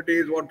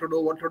activities, what to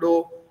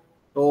do.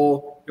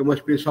 So you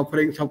must be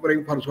suffering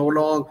for so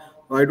long.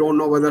 I don't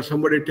know whether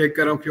somebody take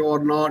care of you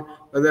or not,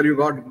 whether you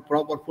got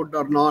proper food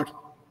or not.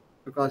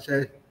 Because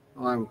I say,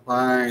 oh, I'm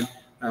fine,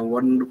 I'm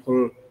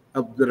wonderful,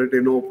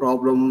 absolutely no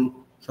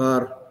problem,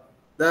 sir.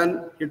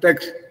 Then he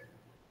takes,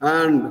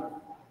 and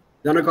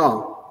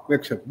Janaka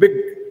makes a big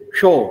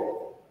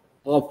show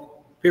of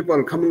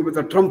people coming with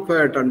a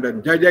trumpet and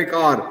then Jai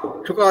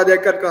Jaikar, Shuka Jai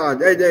Karka,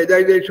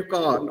 Jai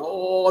Shuka, and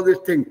all these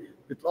things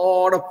with a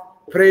lot of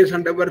praise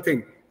and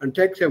everything, and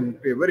takes him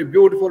to a very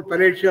beautiful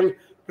palatial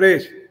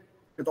place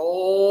with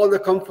all the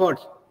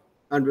comforts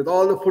and with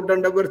all the food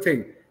and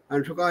everything.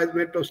 And Shuka is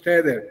made to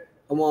stay there.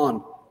 Come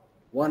on,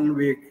 1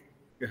 week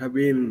you have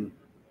been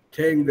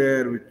staying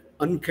there with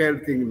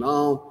uncared thing.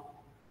 Now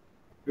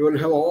you will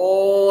have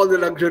all the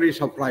luxuries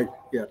of life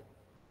here.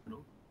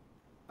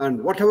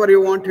 And whatever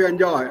you want to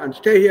enjoy, and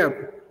stay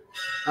here,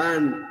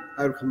 and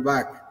I will come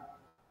back.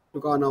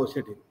 Shuka now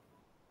sitting.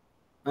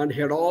 And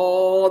he had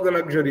all the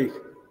luxuries,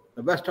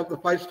 the best of the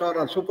 5-star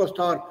or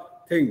superstar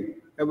thing,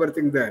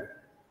 everything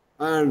there.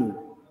 And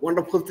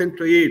wonderful thing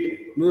to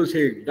eat,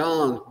 music,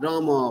 dance,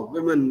 drama,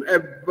 women,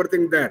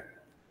 everything there.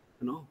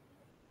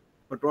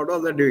 But what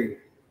was he doing?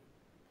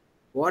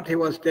 What he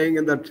was staying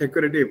in that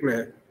security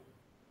place,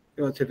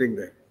 he was sitting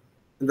there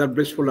in that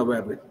blissful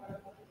awareness.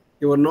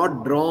 He was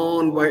not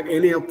drawn by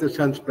any of the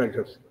sense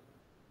pleasures.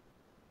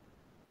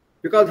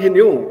 Because he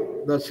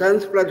knew the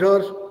sense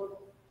pleasures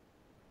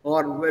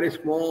are very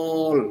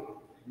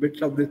small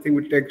bits of this thing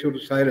which takes you to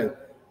silence.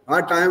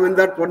 Our time in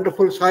that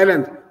wonderful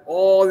silence,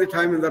 all the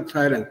time in that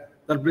silence,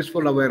 that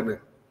blissful awareness.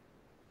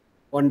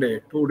 1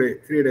 day, 2 days,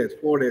 3 days,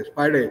 4 days,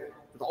 5 days,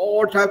 with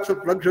all types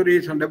of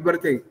luxuries and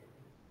everything.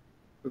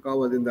 Because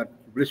was in that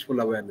blissful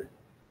awareness.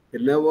 He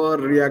never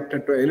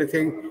reacted to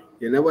anything.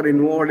 He never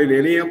involved in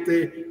any of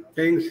the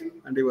things,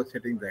 and he was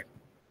sitting there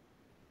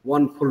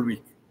 1 full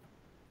week.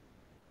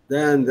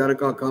 Then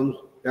Janaka comes,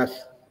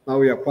 yes, now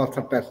we have passed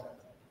the test.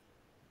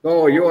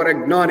 So you are a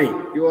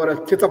gnani, you are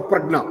a Chita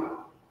Prajna.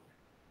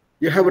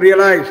 You have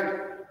realized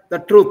the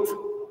truth.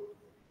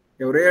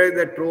 You have realized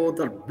the truth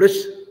that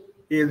bliss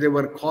is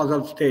your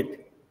causal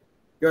state.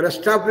 You are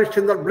established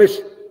in the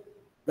bliss.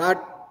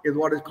 That is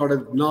what is called as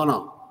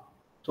gnana.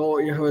 So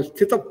you have a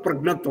Sthita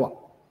Pragnatva.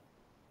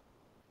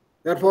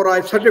 Therefore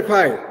I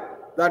certify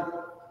that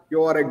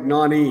you are a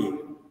gnani.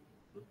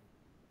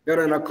 You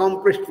are an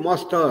accomplished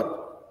master.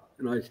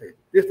 I say,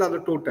 these are the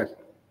 2 tests.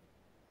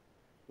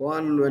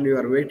 One, when you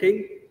are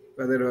waiting,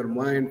 whether your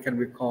mind can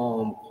be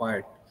calm,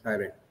 quiet,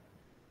 silent.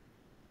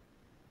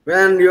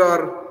 When you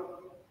are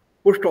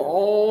pushed to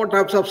all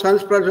types of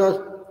sense pleasures,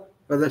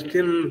 whether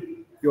still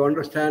you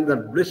understand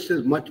that bliss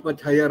is much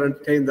higher and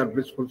stay in that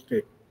blissful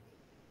state.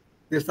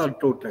 These are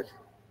 2 tests.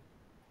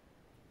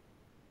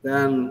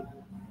 Then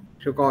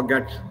Shuka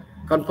gets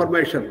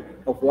confirmation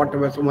of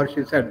whatever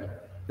Samarshi said.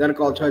 Then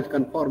also is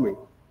conforming.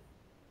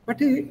 But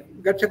he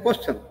gets a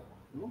question,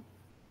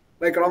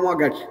 like Rama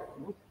gets.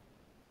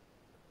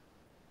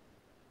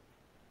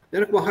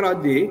 Janak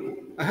Maharaj Ji,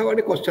 I have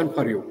a question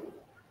for you.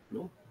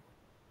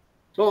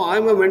 So I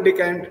am a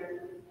mendicant,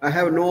 I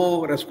have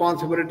no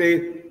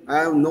responsibility,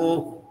 I have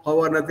no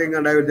power, nothing,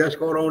 and I will just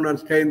go around and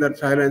stay in that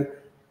silence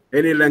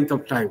any length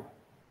of time.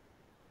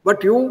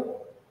 But you're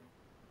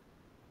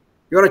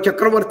a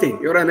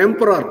Chakravarti, you're an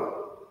emperor.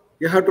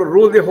 You have to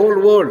rule the whole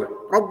world.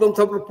 Problems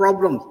after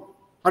problems.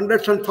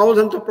 Hundreds and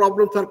thousands of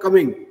problems are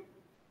coming.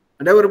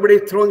 And everybody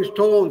is throwing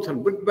stones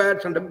and big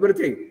bats and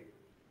everything.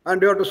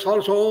 And you have to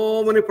solve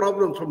so many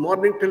problems from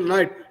morning till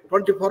night.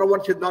 24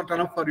 hours is not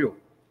enough for you.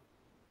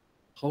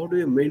 How do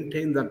you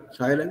maintain that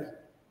silence?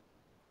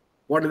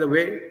 What is the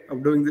way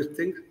of doing these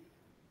things?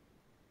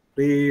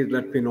 Please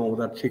let me know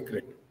that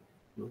secret.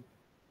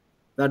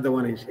 That's the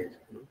one he says.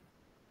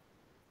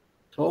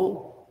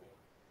 So,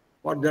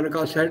 what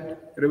Janaka said,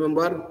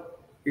 remember,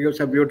 he gives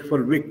a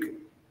beautiful wick,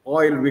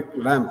 oil wick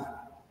lamp,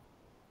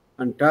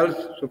 and tells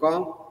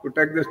Sukha to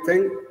take this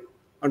thing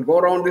and go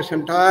around this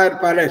entire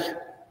palace,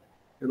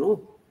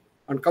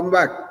 and come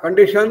back.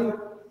 Condition,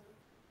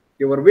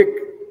 your wick,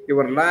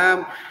 your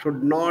lamp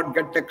should not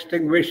get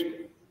extinguished.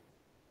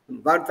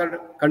 That's the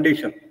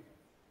condition.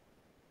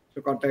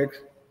 Sukha takes,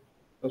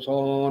 goes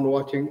on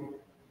watching,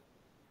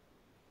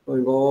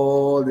 going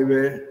all the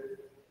way,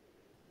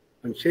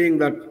 and seeing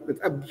that with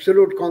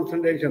absolute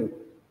concentration,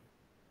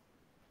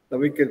 the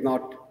wick is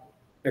not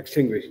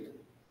extinguished.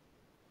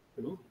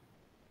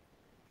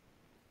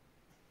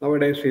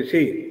 Nowadays we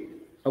see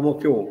some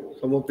of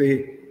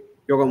the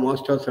yoga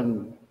masters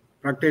and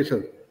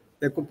practitioners,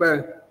 they put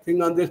a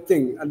thing on this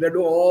thing and they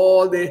do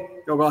all the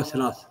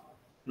yogasanas,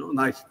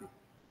 nicely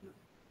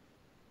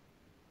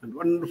and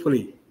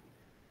wonderfully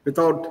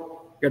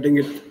without getting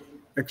it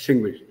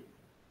extinguished.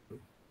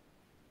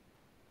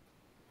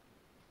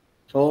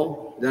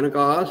 So Janaka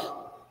asked,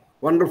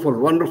 wonderful,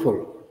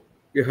 wonderful.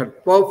 You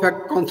had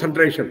perfect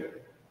concentration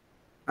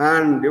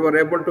and you were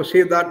able to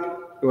see that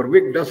your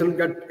wick doesn't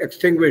get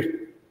extinguished.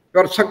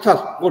 Your success,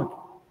 good.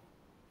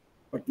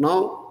 But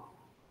now,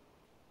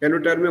 can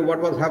you tell me what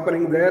was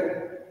happening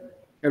there?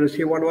 Can you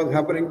see what was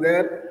happening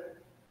there?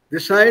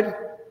 This side?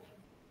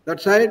 That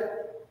side?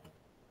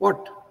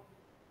 What?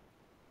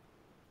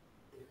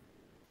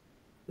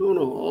 No.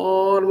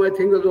 All my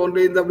things was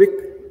only in the wick.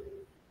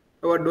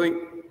 I was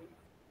doing.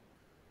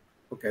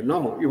 Okay,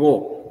 now you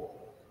go.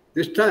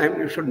 This time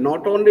you should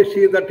not only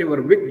see that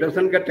your wick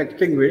doesn't get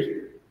extinguished,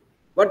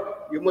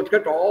 but you must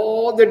get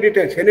all the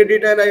details. Any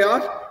detail I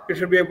ask, you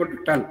should be able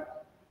to tell.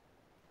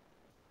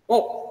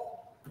 Oh,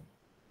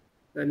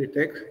 then he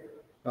takes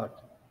that.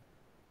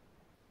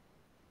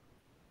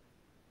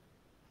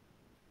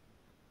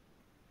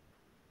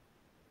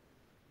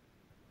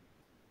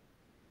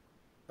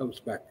 Comes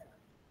back.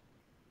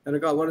 And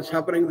what is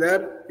happening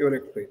there? He will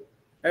explain.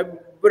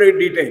 Every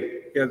detail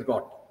he has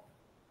got.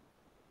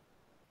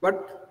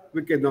 But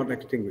wick is not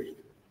extinguished.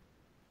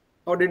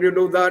 How did you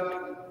do that?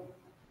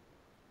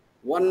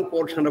 One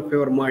portion of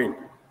your mind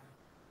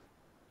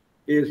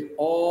is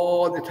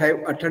all the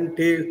time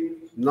attentive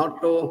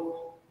not to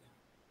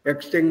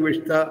extinguish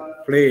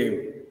the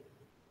flame.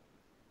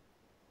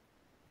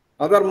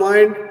 Other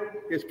mind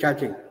is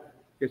catching.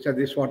 It says,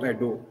 this is what I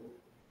do.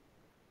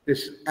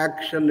 This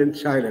action in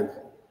silence.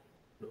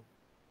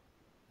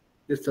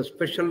 This is a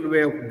special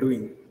way of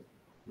doing.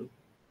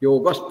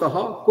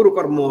 Yogastaha kuru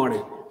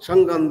karmani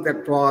sangam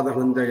tyaktva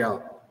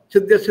dhananjaya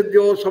siddhya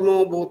siddhyo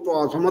samo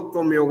bhutva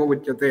samatvam yoga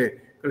uchyate.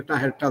 Krishna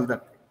has told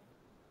that.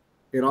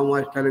 Sri Rama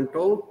is telling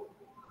to,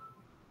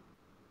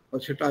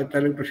 Sita is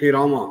telling to Sri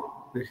Rama,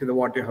 this is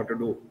what you have to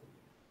do.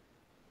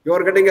 You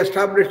are getting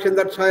established in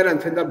that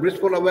silence, in that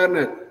blissful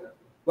awareness.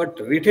 But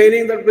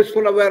retaining that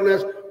blissful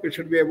awareness, you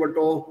should be able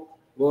to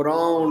go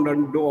around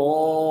and do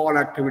all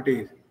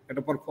activities, and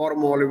to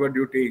perform all your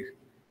duties.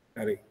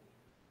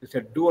 It's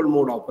a dual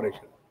mode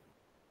operation.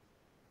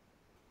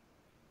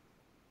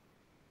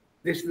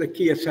 This is the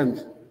key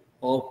essence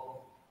of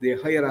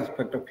the higher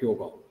aspect of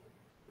yoga.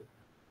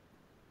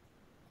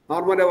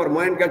 Normally our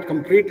mind gets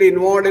completely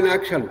involved in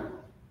action.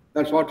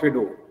 That's what we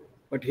do.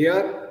 But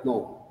here,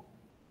 no.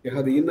 You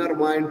have the inner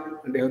mind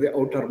and you have the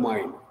outer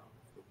mind.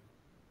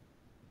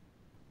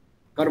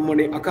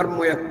 Karmani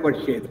akarmaya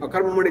pashyet,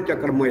 akarmani cha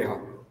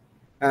karmaya,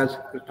 as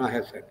Krishna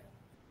has said.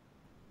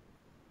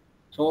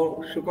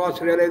 So Shuka's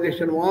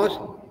realization was,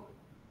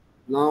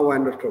 now I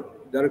understood,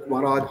 Janak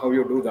Maharaj, how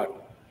you do that.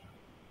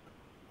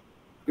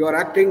 You are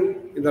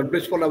acting in that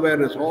blissful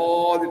awareness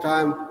all the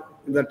time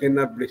in that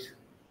inner bliss.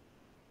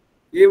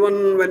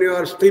 Even when you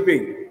are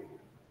sleeping,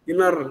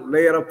 inner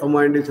layer of the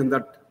mind is in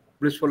that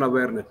blissful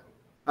awareness.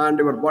 And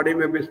your body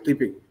may be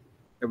sleeping,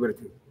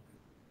 everything.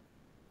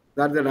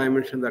 That's the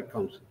dimension that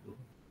comes.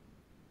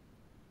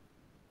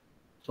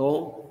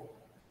 So,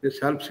 this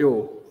helps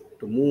you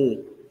to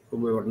move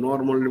from your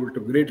normal level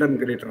to greater and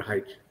greater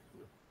heights.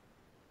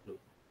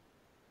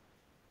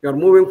 You are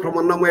moving from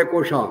Annamaya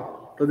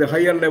Kosha to the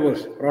higher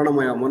levels,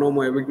 Pranamaya,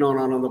 Manomaya,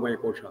 Vijnana, Anandamaya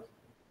Kosha.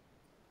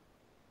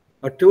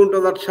 Attune to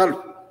that self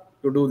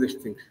to do these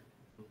things.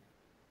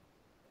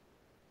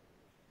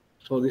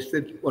 So this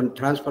is one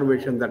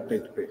transformation that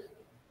takes place.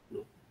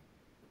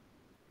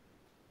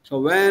 So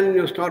when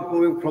you start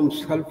moving from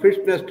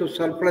selfishness to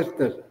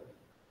selflessness,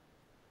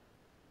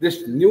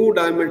 this new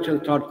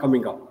dimension start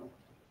coming up.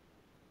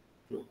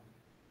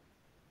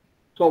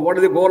 So what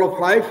is the goal of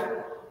life?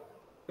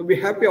 To be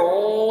happy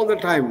all the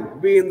time,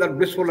 be in that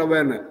blissful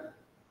awareness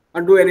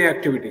and do any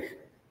activities.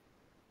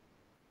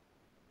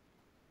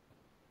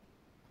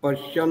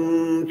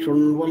 Pashyan,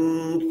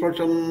 Shunvan,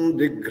 Sprashan,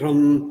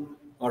 Digran,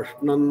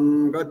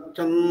 Ashnan,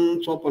 Gachan,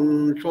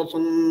 Sopan,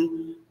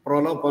 Shosan,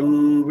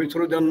 Pralapan,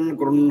 Visrujan,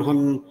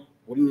 Grunhan,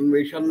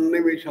 Unvishan,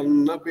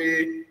 Nivishan,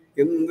 Napi,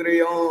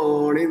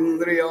 Indriyan,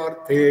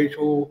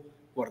 Indriyartheshu,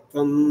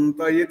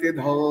 Vartanta Yiti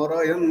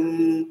Dharayan.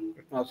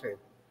 Krishna says,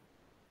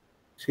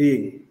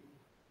 seeing,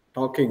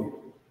 talking,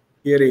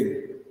 hearing,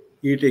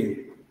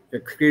 eating,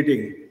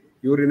 excreting,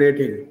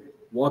 urinating,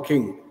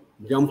 walking,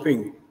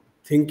 jumping,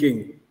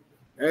 thinking,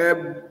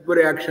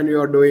 every action you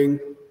are doing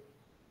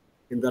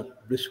in that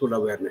blissful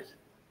awareness.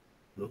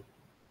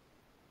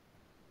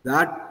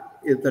 That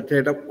is the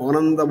state of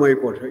Anandamaya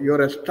Kosha. You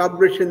are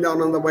establishing the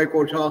Anandamaya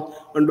Kosha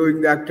and doing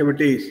the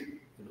activities.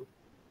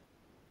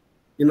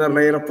 Inner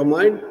layer of the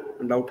mind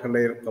and outer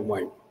layer of the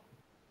mind.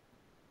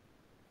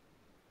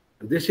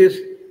 And this is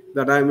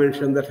the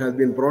dimension that has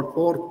been brought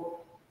forth,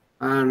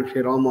 and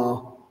Sri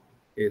Rama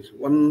is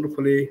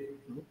wonderfully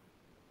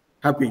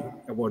happy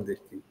about this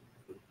thing.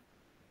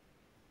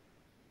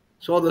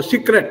 So the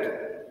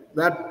secret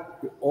that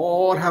we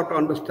all have to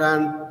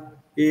understand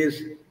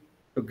is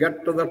to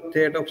get to the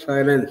state of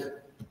silence.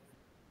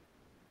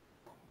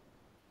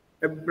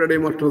 Everybody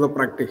must do the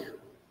practice.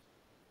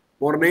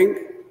 Morning,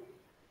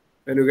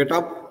 when you get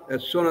up,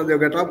 as soon as you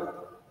get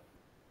up,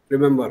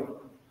 remember,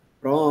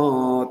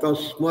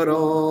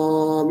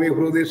 Pratasmarami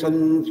hrudi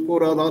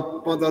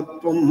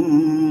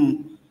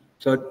sanspuradatmatattvam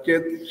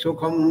Satchit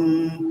sukham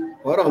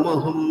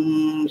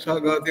paramaham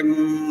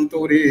sagatim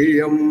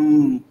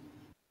turiyam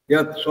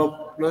Yat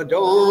swapna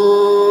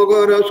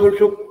jagara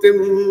sushuptim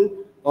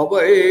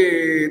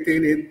avaiti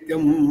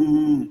nityam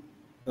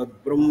Tad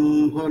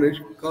brahma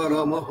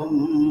nishkaramaham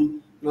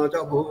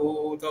nacha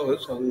bhuta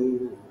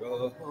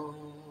sangaha.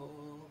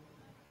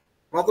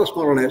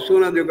 Pratasmarana, as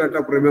soon as you get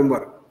up,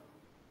 remember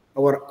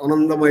our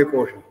Anandamaya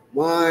Kosha.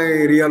 My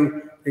real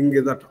thing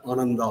is that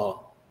Ananda,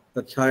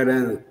 that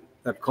silence,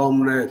 that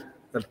calmness,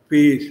 that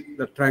peace,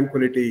 that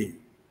tranquility.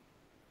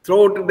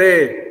 Throughout the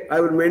day, I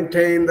will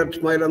maintain that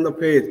smile on the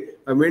face.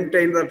 I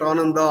maintain that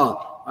Ananda.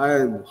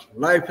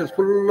 Life is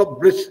full of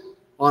bliss,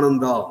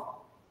 Ananda,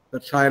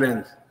 that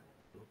silence.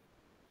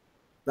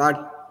 That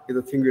is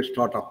the thing you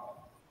start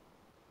up.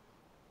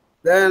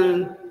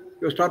 Then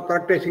you start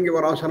practicing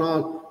your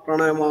asanas,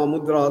 pranayama,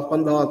 mudras,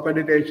 bandhas,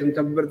 meditations,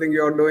 everything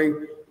you are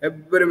doing.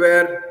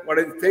 Everywhere, what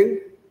is the thing?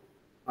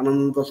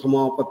 Ananta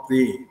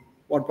Samapatti.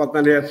 What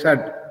Patanjali has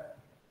said.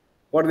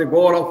 What is the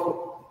goal of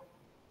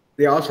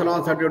the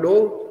asanas that you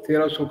do?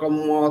 Thira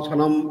Sukham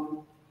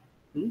Asanam.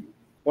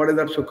 What is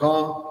that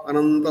Sukha?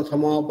 Ananta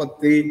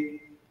Samapatti.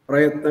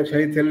 Prayatna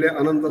Shaitilya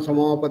Ananta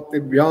Samapatti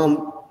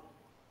Bhyam.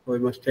 So you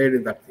must stay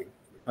in that thing.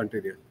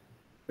 Continue.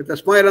 With a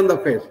smile on the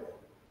face.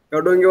 You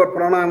are doing your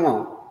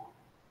pranayama.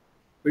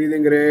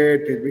 Breathing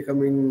rate is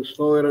becoming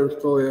slower and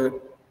slower.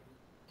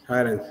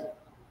 Silence.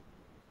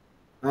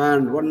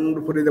 And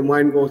wonderfully the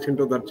mind goes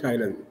into that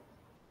silence.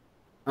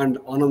 And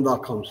Ananda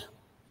comes.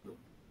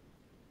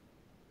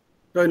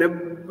 So in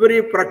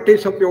every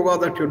practice of yoga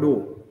that you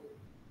do,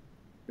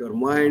 your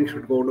mind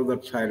should go to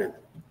that silence.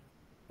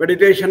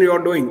 Meditation you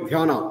are doing,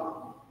 dhyana.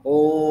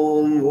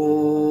 Om,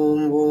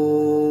 Om,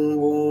 Om,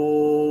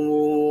 Om,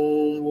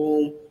 Om,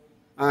 Om.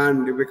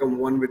 And you become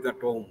one with that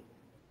Om.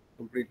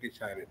 Completely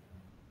silent.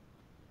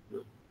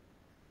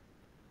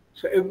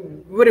 So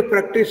every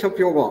practice of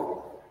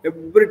yoga,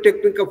 every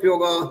technique of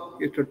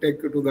yoga is to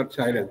take you to that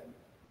silence.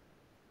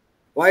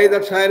 Why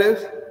that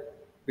silence?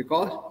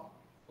 Because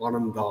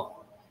Ananda.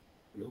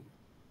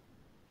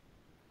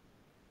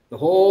 The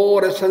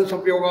whole essence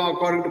of yoga,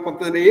 according to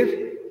Patanjali,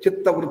 is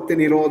Chitta Vritti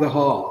Nirodha.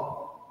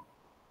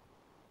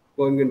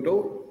 Going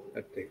into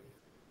that thing.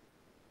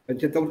 And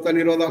Chitta Vritti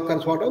Nirodha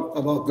occurs what?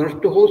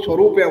 Drashtuho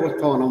Swarupe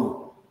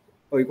Avasthanam.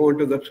 So you go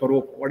into that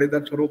Swarupa. What is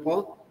that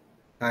Swarupa?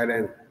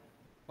 Silence,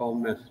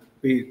 calmness,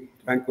 peace,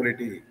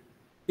 tranquility.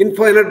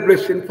 Infinite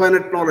bliss,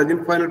 infinite knowledge,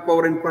 infinite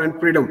power, infinite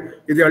freedom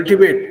is the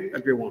ultimate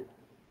that we want.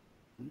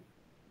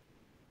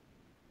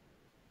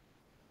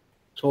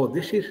 So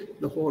this is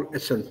the whole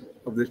essence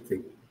of this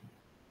thing.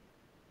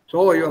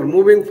 So you are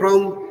moving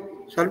from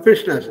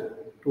selfishness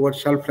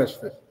towards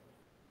selflessness.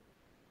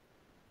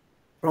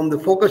 From the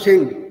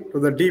focusing to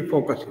the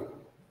defocusing.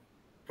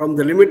 From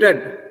the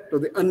limited to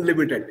the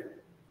unlimited.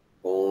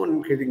 On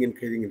increasing,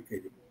 increasing,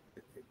 increasing.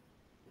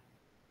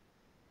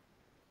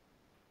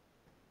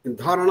 In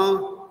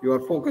dharana, you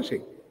are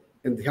focusing.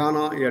 In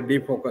dhyana, you are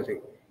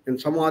defocusing. In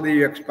samadhi,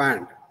 you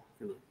expand.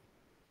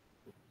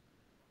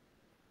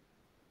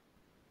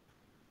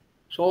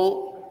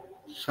 So,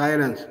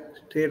 silence,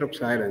 state of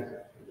silence,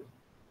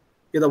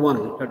 is the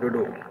one that you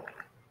do.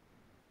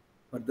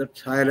 But that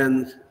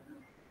silence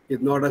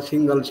is not a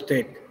single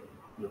state.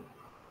 No.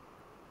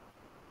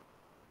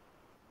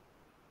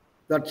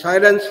 That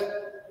silence,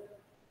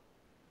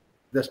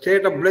 the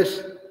state of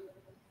bliss,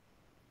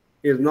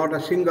 is not a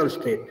single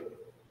state.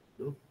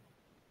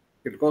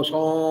 It goes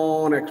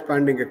on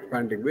expanding,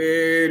 expanding,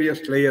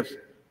 various layers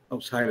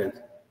of silence.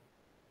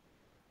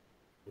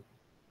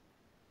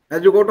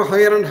 As you go to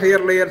higher and higher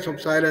layers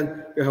of silence,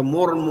 you have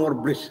more and more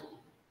bliss.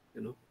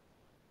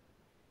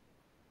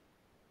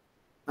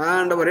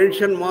 And our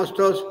ancient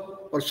masters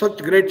were such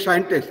great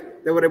scientists,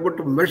 they were able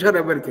to measure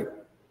everything.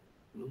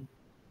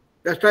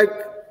 Just like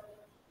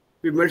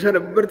we measure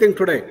everything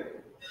today.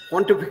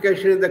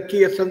 Quantification is the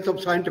key essence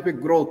of scientific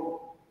growth.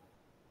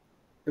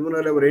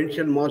 Similarly, our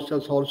ancient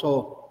masters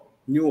also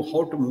knew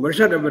how to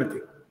measure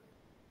everything.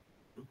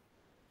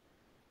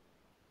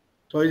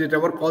 So is it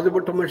ever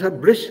possible to measure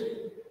bliss?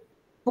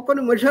 How can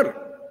you measure?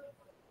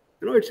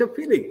 It's a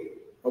feeling.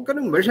 How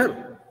can you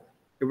measure?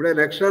 If it is an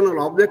external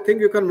object thing,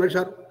 you can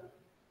measure.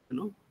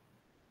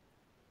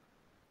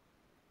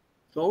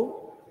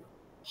 So,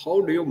 how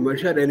do you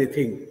measure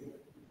anything?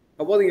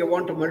 Suppose you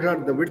want to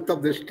measure the width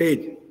of this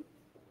stage.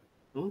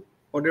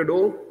 What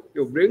do?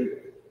 You bring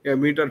a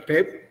meter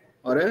tape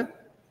or a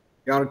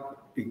yard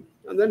thing,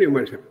 and then you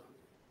measure.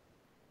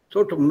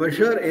 So, to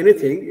measure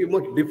anything, you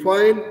must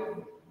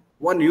define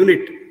one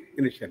unit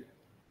initially.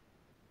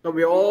 So,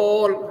 we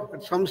all,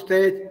 at some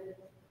stage,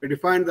 we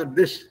define that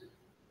this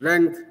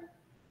length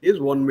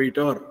is 1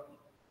 meter.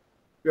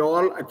 We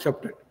all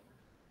accepted.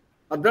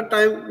 At that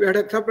time, we had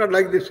accepted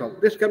like this.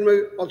 This can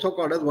be also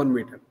called as 1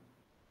 meter.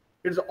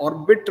 It's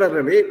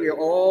arbitrarily, we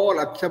all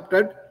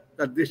accepted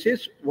that this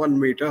is 1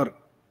 meter.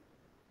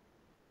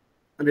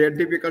 And the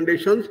NTP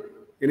conditions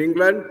in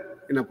England,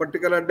 in a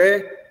particular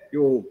day,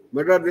 you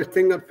measure this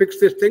thing and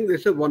fix this thing,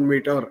 this is 1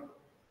 meter.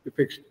 You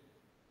fix it.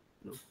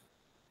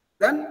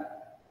 Then,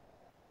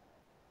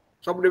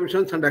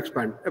 subdivisions and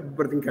expand,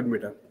 everything can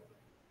meter.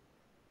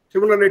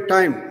 Similarly,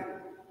 time,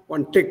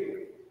 one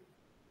tick,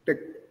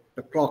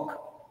 the clock.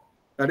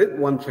 That is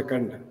 1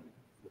 second.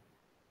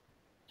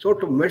 So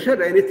to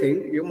measure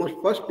anything, you must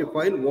first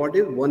define what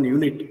is one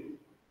unit.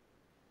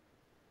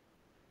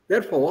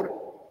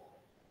 Therefore,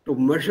 to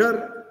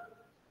measure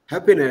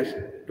happiness,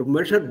 to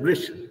measure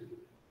bliss,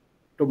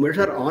 to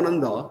measure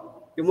ananda,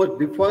 you must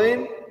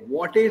define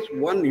what is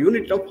one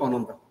unit of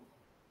ananda.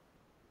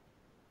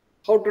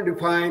 How to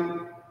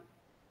define?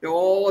 They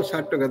all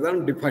sat together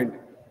and defined.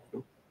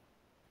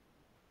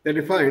 They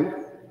defined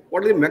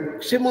what is the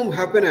maximum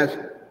happiness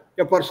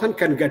a person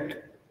can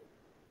get.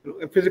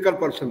 A physical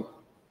person,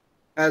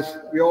 as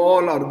we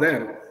all are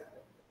there.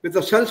 With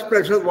the sense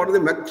pleasure, what is the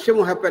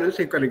maximum happiness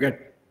he can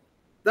get?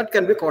 That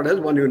can be called as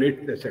one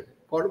unit, they said,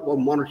 called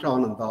Manusha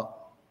Ananda.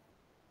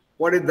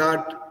 What is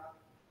that?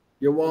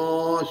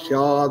 Yuva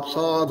syat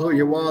sadhu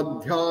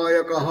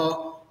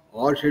yuvadhyayakaha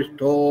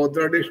ashishto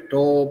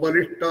dradishto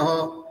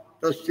balishtaha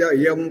tasya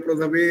iyam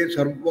pradhavi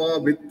sarva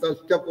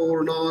vittasya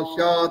purna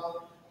syat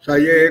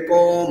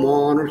sayeko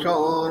manusha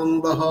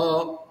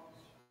anandaha.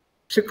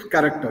 6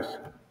 characters.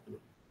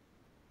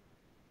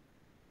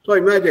 So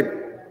imagine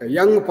a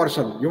young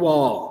person,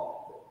 Yuva,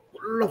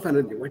 full of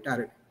energy,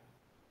 vitality.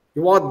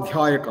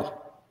 Yuvadhyayaka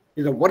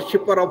is a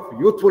worshipper of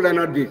youthful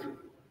energies.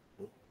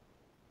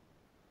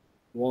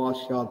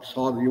 Vasyat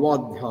sadhu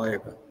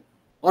yuvadhyayaka.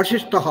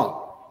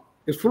 Ashishtaha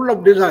is full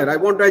of desire. I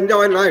want to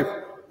enjoy life.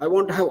 I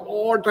want to have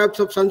all types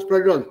of sense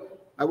pleasures.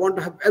 I want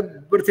to have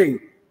everything.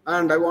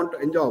 And I want to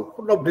enjoy.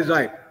 Full of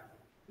desire.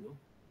 You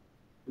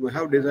may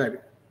have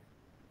desire.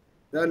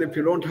 Then if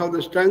you don't have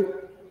the strength,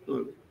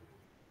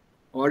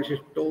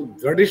 Ashishto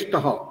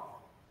dradishtaha.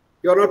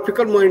 You are not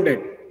fickle-minded.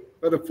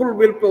 You have the full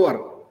willpower.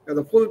 You have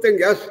the full thing.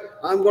 Yes,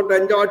 I am going to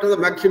enjoy to the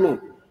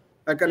maximum.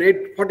 I can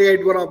eat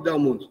 48 gulab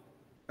jamuns.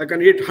 I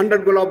can eat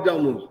 100 gulab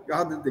jamuns. You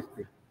have this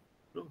thing.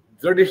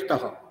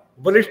 Dradishtaha,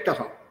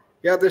 balishtaha.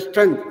 You have the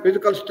strength,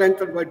 physical strength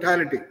and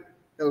vitality.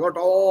 You have got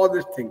all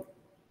these things.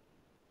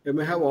 You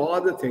may have all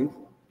the things.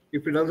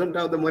 If he doesn't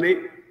have the money,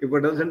 if he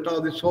doesn't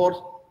have the source,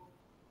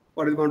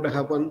 what is going to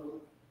happen?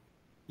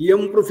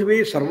 Iyam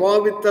prithvi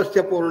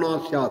sarvavittasya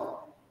purna syat.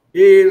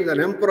 He is an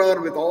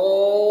emperor with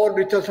all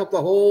riches of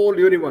the whole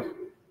universe.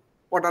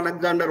 What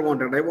Alexander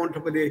wanted. I want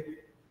to be the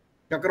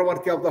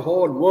Chakravarti of the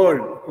whole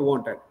world, he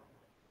wanted.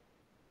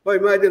 So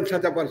imagine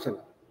such a person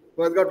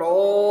who has got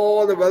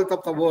all the wealth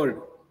of the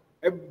world.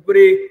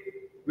 Every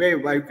way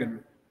I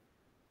can.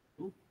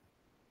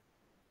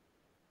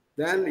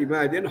 Then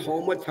imagine how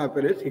much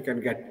happiness he can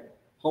get.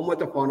 How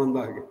much of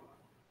ananda he gets.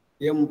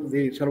 Iyam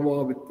prithvi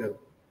sarvavittasya.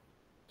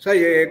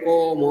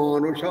 Sayeko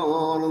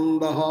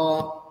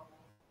manushanandaha.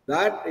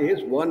 That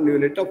is one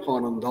unit of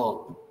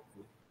ananda.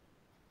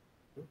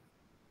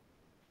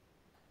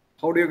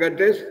 How do you get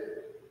this?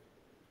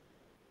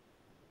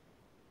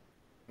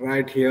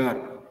 Right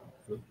here.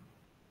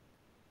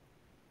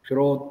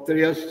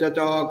 Shrotriyasya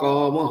cha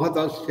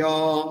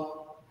kamahatasya.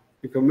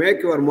 If you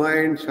make your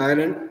mind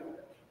silent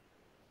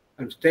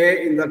and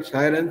stay in that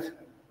silence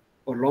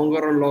for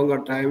longer and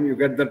longer time, you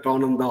get that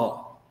ananda.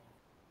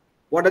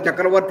 What a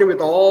Chakravarti with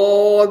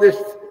all these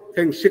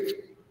things, 6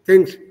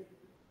 things,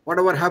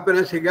 whatever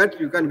happiness he gets,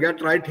 you can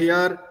get right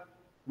here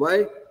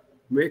by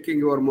making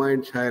your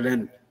mind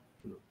silent.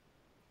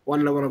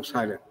 One level of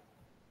silence.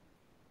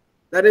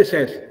 Then he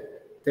says,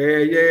 Te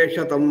ye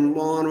shatam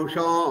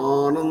manusha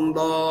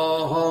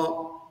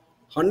anandaha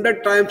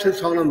 100 times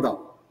is Ananda.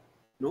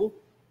 No?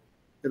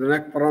 The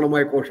next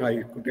Pranamaya Kosha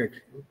you could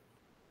take.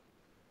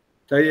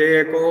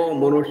 Chayeko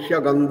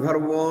Manushya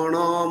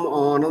Gandharvanam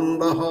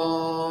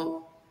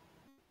Anandaha.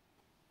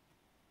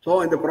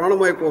 So in the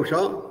Pranamaya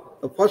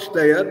Kosha, the first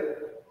layer,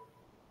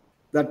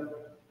 that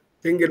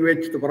thing in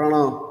which the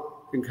prana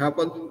thing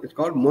happens, is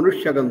called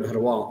Manushya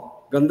Gandharva.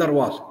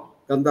 Gandharvas.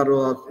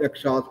 Gandharvas,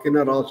 Yakshas,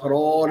 Kinnaras are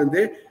all in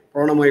the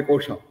Pranamaya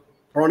Kosha,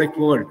 pranic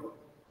world.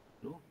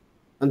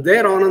 And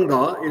their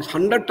Ananda is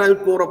 100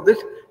 times more of this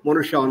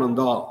Manushya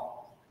Ananda.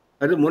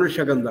 That is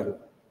Manushya Gandharva.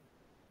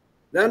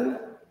 Then,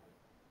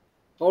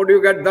 how do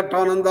you get that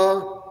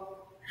Ananda?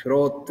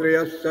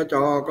 Shrotriyasya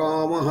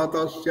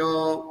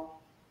Chakamahatasya.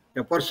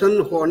 A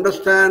person who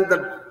understands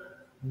that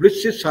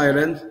bliss is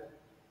silence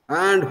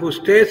and who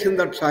stays in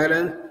that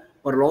silence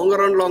for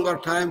longer and longer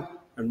time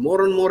and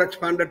more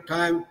expanded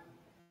time,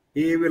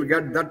 he will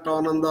get that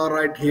Ananda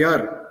right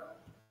here,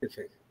 it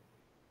says.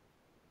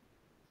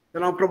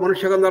 Then after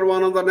Manushya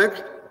Gandharvananda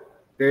next,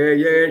 Te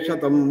ye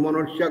shatam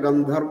Manushya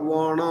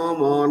Gandharvanam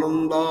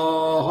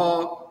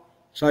Anandaha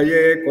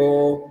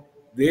Sayeko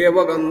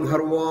Deva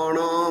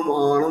Gandharvanam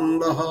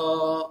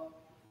Anandaha.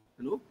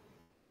 You know?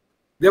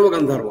 Deva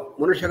Gandharva.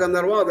 Manushya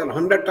Gandharva, then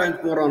 100 times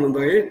more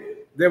Ananda is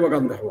Deva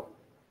Gandharva.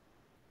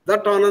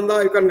 That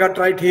Ananda you can get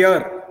right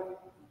here.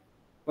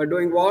 By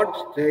doing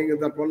what? Staying in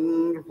that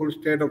wonderful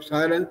state of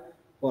silence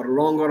for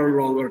longer and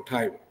longer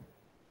time.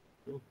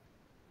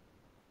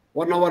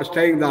 1 hour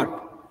staying that.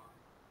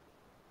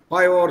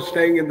 5 hours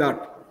staying in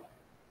that.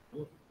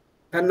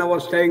 10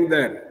 hours staying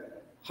there.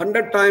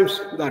 100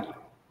 times that.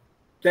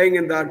 Staying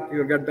in that,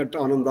 you get that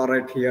Ananda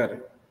right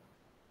here.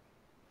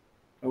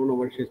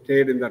 Ramana she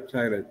stayed in that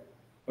silence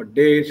for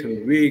days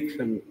and weeks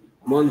and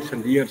months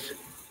and years.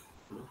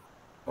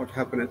 What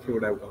happiness he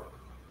would have got.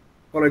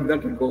 So like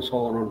that it goes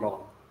on and on.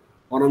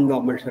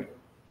 Ananda measure.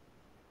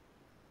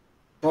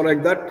 So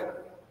like that,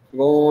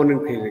 go on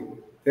increasing.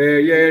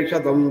 Te ye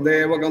shatam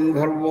deva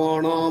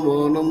gandharvanam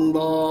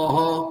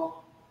anandaha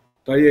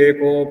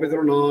tayeko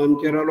pitrunam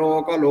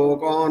chiraloka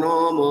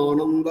lokanam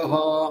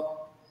anandaha.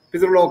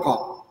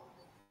 Pitruloka.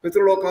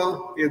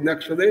 Pitruloka is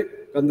next to the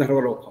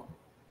Gandharva Loka.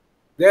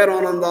 Their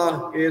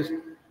Ananda is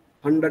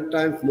 100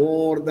 times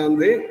more than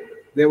the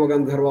Deva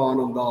Gandharva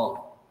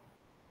Ananda.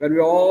 When we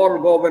all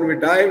go, when we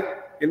die,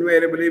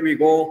 invariably we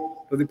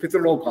go to the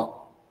Pitruloka,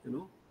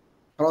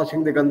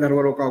 crossing the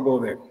Gandharva Loka, go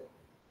there.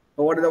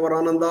 So what is our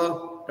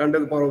Ananda? 10 to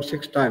the power of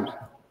 6 times,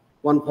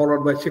 1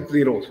 followed by 6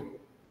 zeros.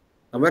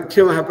 The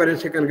maximum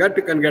happiness you can get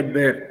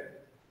there.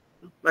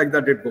 Like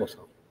that it goes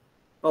on.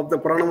 Of the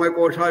Pranamaya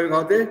Kosha, you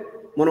got the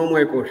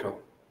Manomaya Kosha.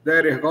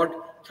 There you got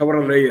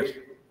several layers.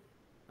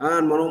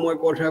 And Manomaya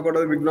Kosha, you got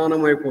the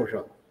Vijnanamaya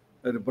Kosha.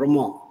 There is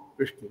Brahma,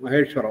 Vishnu,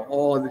 Maheshwara,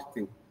 all these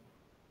things.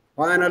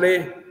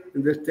 Finally,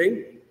 in this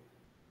thing,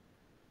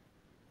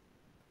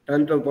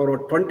 10 to the power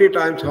of 20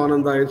 times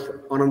Ananda is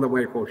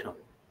Anandamaya Kosha.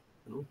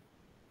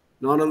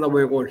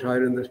 Anandamaya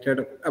Kosha is in the state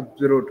of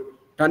absolute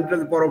 10 to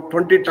the power of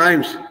 20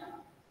 times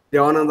the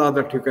Ananda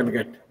that you can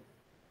get.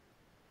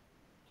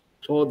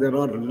 So there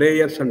are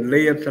layers and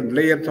layers and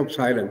layers of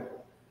silence.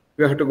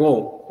 We have to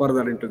go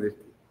further into this.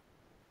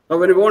 So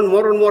when you want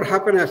more and more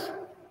happiness,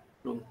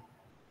 you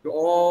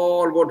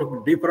all go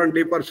to deeper and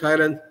deeper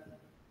silence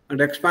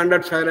and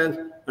expanded silence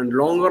and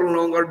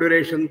longer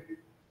duration,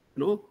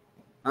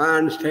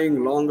 and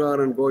staying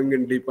longer and going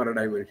in deeper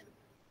dimension.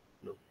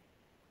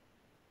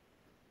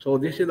 So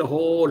this is the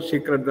whole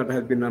secret that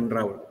has been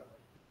unraveled.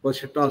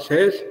 Vasishtha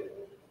says,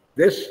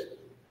 this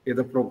is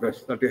the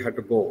progress that you have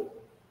to go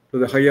to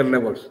the higher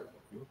levels.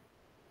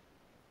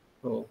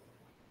 So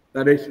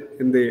that is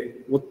in the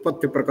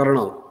Utpatti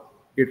Prakarana.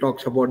 He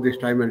talks about these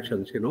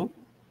dimensions, So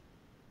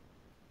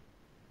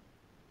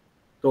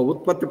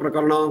Utpatti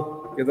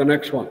Prakarana is the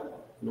next one,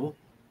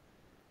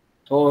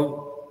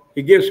 So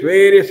he gives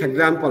various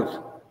examples.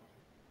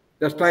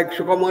 Just like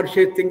Shuka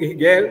Maharshi thing he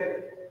gave,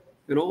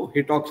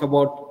 he talks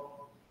about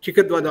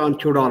Chikadvaja and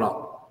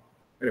Chudala.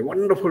 A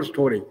wonderful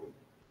story.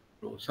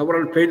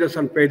 Several pages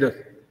and pages.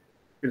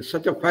 It's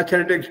such a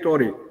fascinating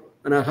story.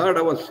 When I heard,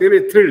 I was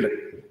really thrilled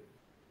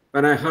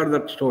when I heard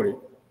that story.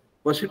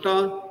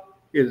 Vasishtha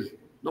is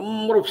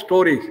number of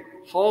stories,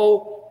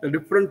 how the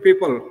different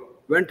people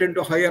went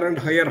into higher and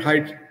higher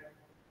heights,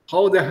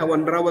 how they have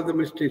unraveled the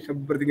mysteries,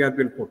 everything has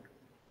been put.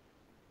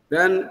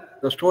 Then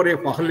the story of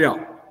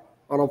Ahalya,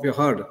 all of you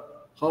heard,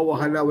 how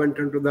Ahalya went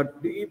into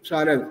that deep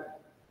silence.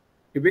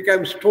 He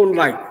became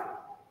stone-like,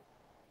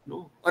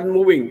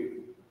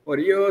 unmoving for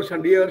years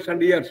and years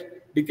and years,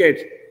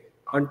 decades,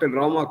 until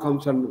Rama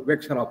comes and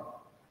wakes her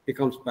up. He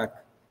comes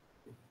back.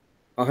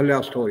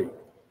 Ahalya story.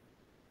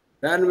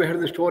 Then we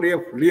heard the story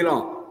of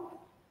Leela.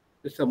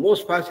 It's the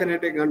most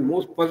fascinating and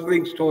most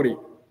puzzling story.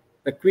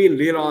 The Queen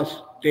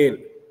Leela's tale.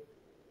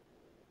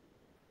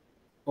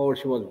 Oh,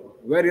 she was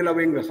very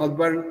loving the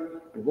husband,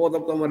 and both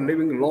of them were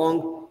living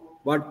long,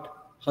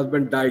 but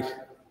husband dies.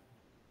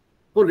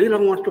 So Leela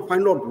wants to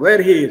find out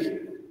where he is.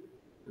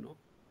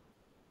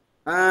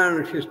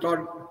 And she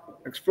starts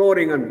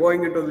exploring and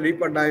going into the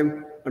deeper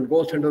time and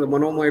goes into the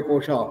Manomaya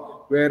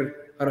Kosha, where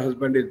her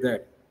husband is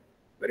there.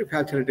 Very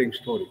fascinating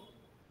story.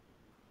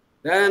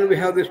 Then we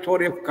have the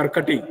story of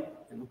Karkati.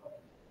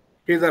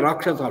 She's a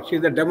Rakshasa,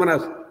 she's a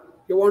demoness.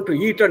 She wants to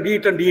eat and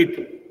eat and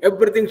eat.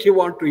 Everything she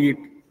wants to eat.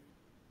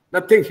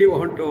 Nothing she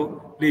wants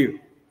to leave.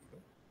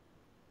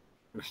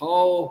 And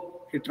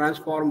how she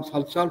transforms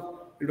herself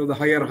into the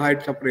higher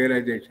heights of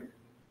realization.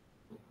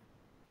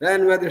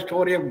 Then we have the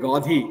story of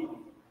Gadhi.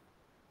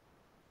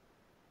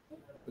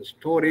 The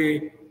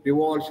story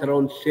revolves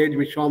around sage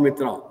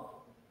Vishwamitra.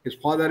 His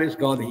father is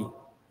Gadhi,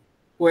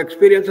 who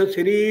experienced a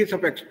series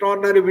of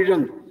extraordinary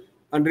visions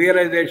and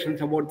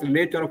realizations about the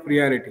nature of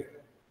reality,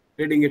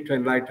 leading it to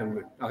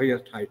enlightenment, the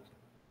highest heights.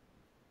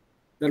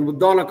 Then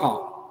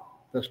Uddalaka,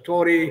 the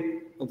story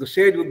of the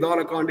sage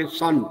Uddalaka and his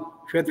son,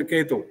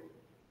 Shvetaketu,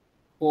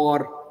 who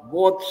are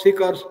both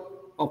seekers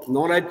of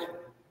knowledge,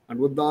 and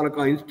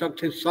Uddalaka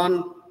instructs his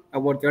son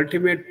about the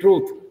ultimate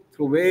truth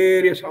through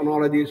various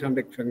analogies and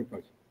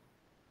examples.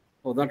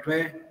 So that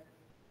way,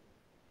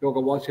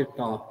 Yoga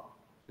Vasishtha,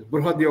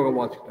 Brihad Yoga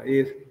Vasishtha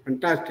is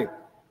fantastic,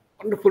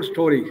 wonderful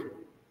stories.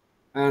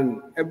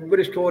 And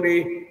every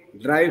story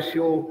drives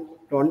you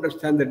to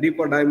understand the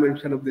deeper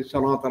dimension of the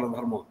Sanatana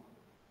Dharma.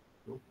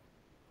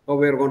 So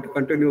we are going to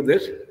continue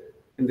this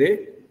in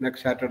the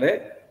next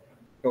Saturday,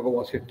 Yoga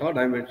Vasishtha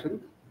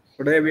dimension.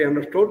 Today we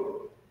understood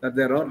that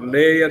there are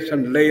layers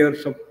and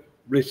layers of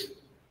bliss.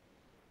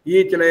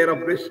 Each layer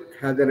of bliss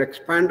has an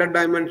expanded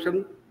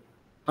dimension,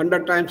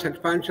 100 times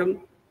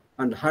expansion,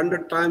 and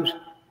 100 times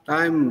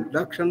time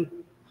reduction,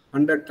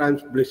 100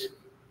 times bliss.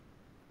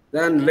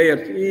 Then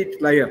layers,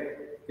 each layer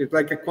is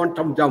like a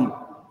quantum jump.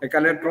 Like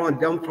an electron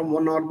jumps from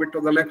one orbit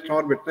to the next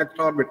orbit, next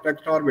orbit,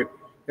 next orbit.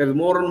 There's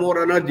more and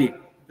more energy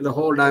in the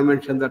whole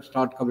dimension that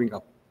starts coming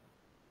up.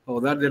 So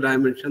that's the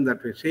dimension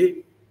that we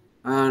see.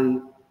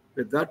 And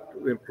with that,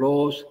 we'll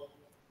close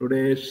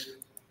today's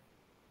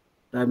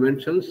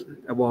dimensions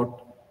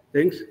about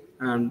things.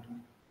 And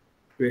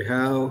we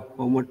have,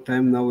 how much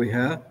time now we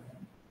have?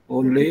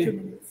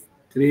 Only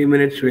 3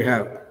 minutes we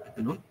have,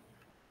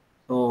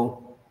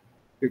 So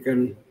we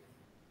can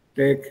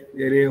take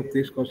any of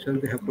these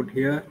questions they have put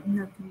here.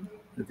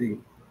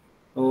 Nothing.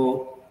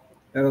 So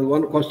there is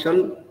one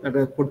question that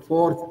I put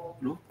forth.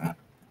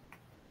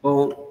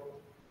 So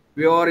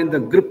we are in the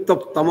grip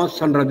of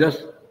tamas and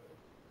rajas.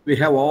 We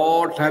have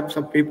all types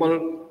of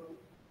people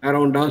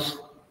around us,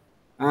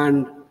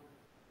 and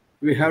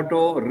we have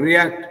to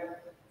react.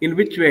 In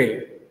which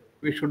way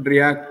we should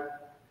react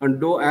and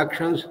do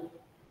actions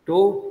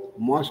to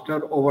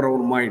master over our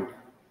mind?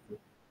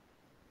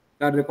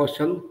 That's the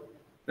question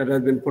that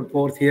has been put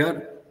forth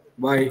here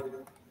by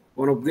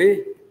one of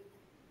the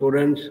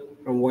students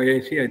from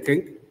YIC, I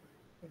think.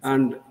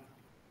 And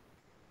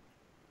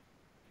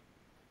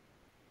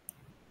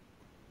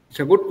it's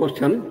a good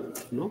question.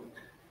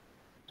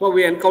 So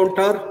we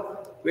encounter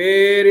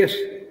various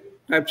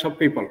types of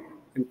people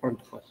in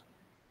front of us.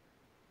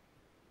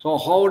 So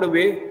how do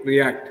we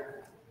react?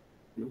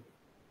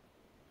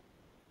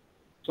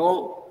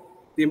 So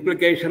the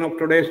implication of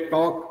today's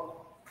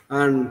talk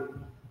and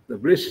the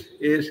bliss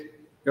is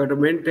you have to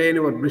maintain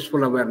your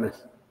blissful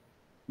awareness.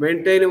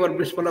 Maintain your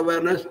blissful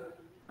awareness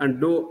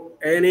and do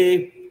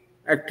any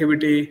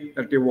activity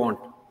that you want.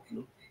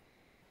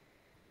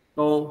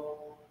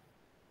 So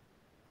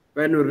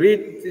when you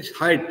reach this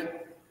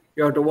height,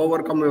 you have to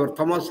overcome your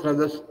tamas,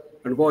 rajas,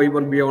 and go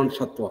even beyond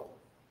sattva.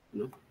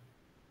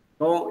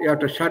 So you have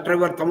to shatter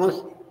our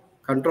tamas,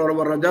 control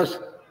our rajas,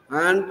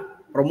 and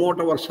promote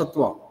our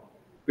sattva.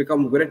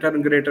 Become greater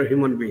and greater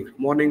human beings.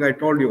 Morning I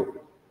told you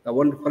the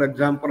wonderful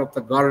example of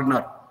the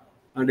gardener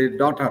and his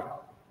daughter,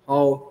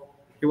 how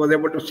he was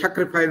able to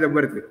sacrifice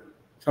everything,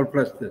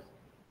 selflessness.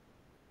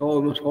 So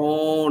we must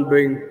go on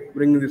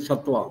bringing the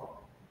sattva.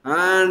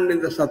 And in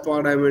the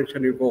sattva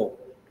dimension you go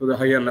to the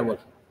higher levels,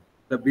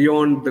 the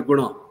beyond the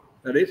guna.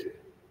 That is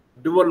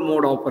dual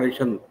mode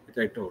operation, which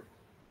I told.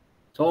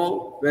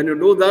 So when you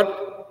do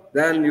that,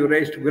 then you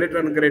raise to greater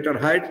and greater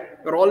heights.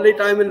 You're all the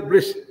time in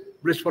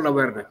blissful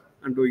awareness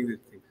and doing these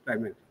things.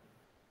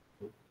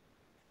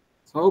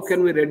 How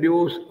can we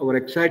reduce our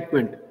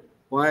excitement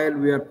while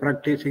we are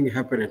practicing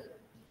happiness?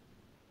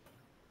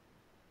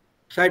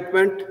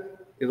 Excitement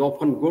is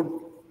often good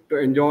to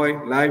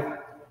enjoy life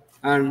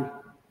and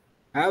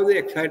have the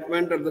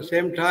excitement at the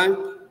same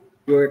time.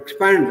 You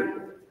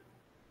expand,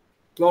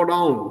 slow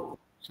down,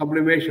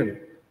 sublimation.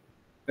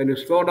 When you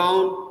slow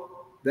down,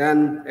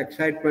 then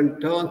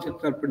excitement turns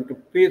itself into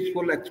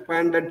peaceful,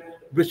 expanded,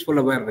 blissful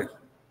awareness.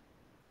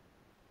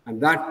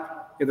 And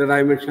that is the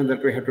dimension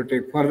that we have to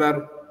take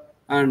further.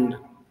 And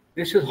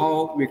this is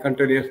how we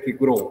continuously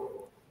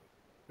grow.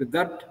 With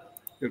that,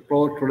 we'll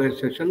close today's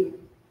session.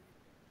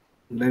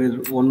 There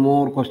is one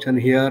more question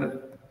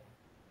here.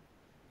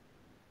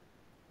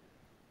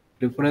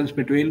 Difference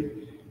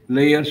between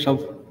layers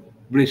of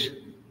bliss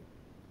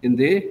in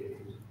the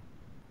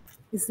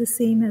is the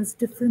same as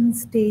different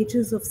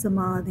stages of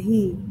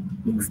samadhi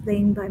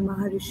explained by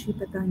Maharishi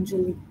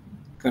Patanjali.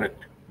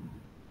 Correct.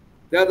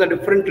 They are the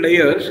different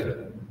layers,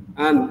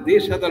 and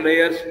these are the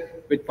layers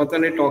which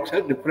Patanjali talks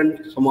as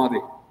different samadhi.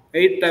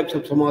 8 types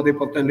of samadhi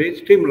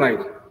Patanjali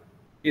streamlines.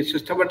 He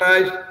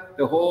systematized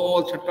the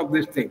whole set of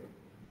this thing.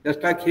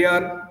 Just like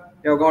here,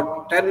 you have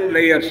got 10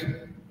 layers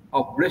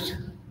of bliss.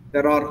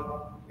 There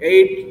are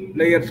 8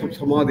 layers of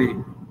samadhi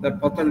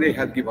that Patanjali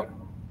has given.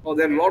 So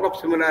there are a lot of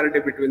similarity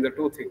between the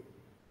two things.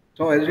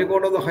 So as we go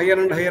to the higher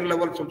and higher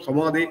levels of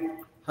samadhi,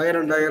 higher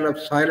and higher of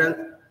silence,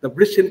 the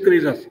bliss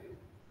increases.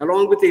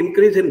 Along with the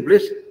increase in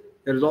bliss,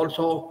 there is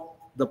also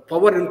the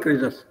power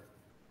increases.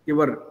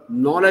 Your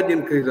knowledge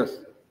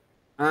increases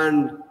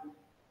and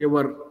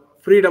your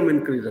freedom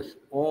increases.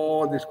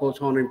 All this goes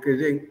on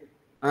increasing,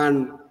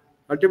 and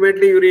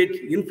ultimately you reach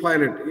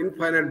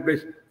infinite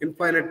bliss,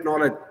 infinite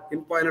knowledge,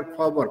 infinite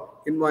power,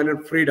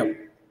 infinite freedom.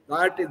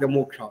 That is the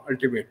moksha,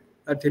 ultimate.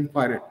 That's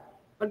infinite.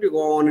 And you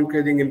go on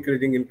increasing.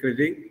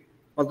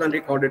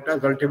 Patanjali called it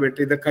as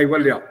ultimately the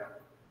kaivalya.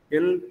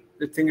 In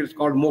this thing is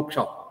called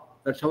moksha.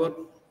 That's our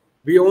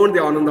beyond the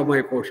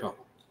Anandamaya kosha.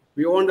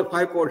 Beyond the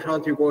 5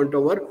 koshas, you go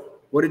into our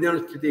original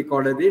sthiti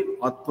called as the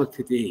Atma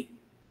sthiti.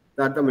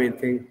 That's the main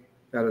thing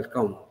that has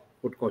come.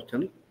 Good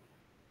question.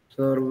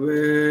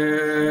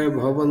 Sarve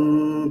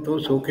bhavantu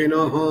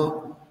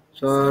sukhinah,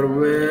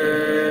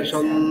 sarve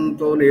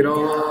santu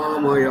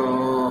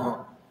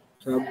niramayah,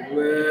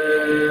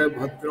 sarve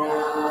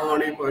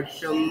bhadrani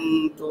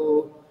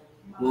pashyantu,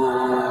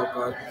 ma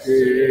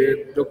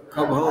kaschid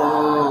dukkha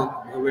bhag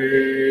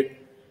bhavet.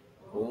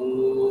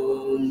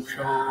 Om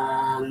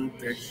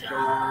Shanti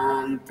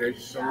Shanti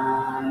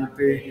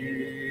Shanti.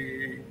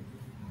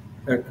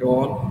 Thank you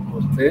all.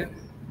 Namaste.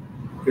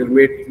 We'll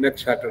meet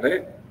next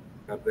Saturday.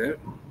 Up there.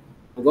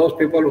 For those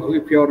people who,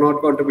 if you are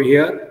not going to be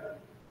here,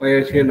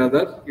 YIC and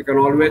others, you can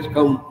always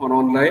come on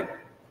online.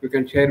 We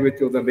can share with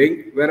you the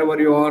link. Wherever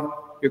you are,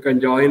 you can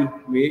join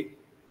me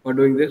for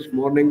doing this.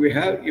 Morning we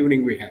have,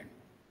 evening we have.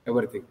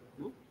 Everything.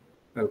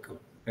 Welcome.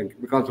 Thank you.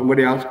 Because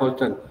somebody asked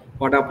question,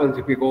 what happens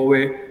if you go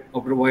away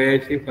after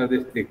YIC for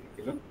this thing?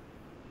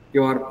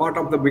 You are part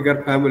of the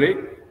bigger family.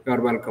 You are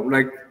welcome.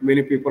 Like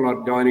many people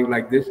are joining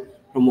like this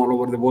from all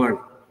over the world.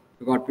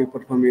 You got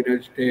people from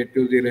United States,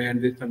 New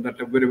Zealand, this and that,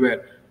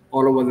 everywhere.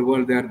 All over the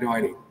world they are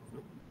joining.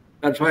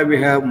 That's why we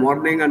have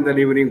morning and then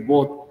evening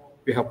both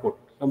we have put.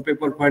 Some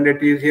people find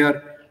it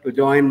easier to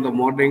join the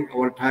morning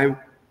our time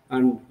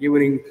and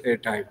evening their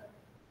time.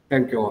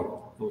 Thank you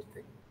all.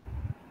 Namaste.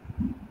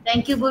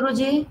 Thank you,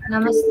 Guruji.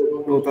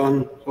 Namaste.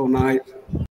 Nutan, so nice.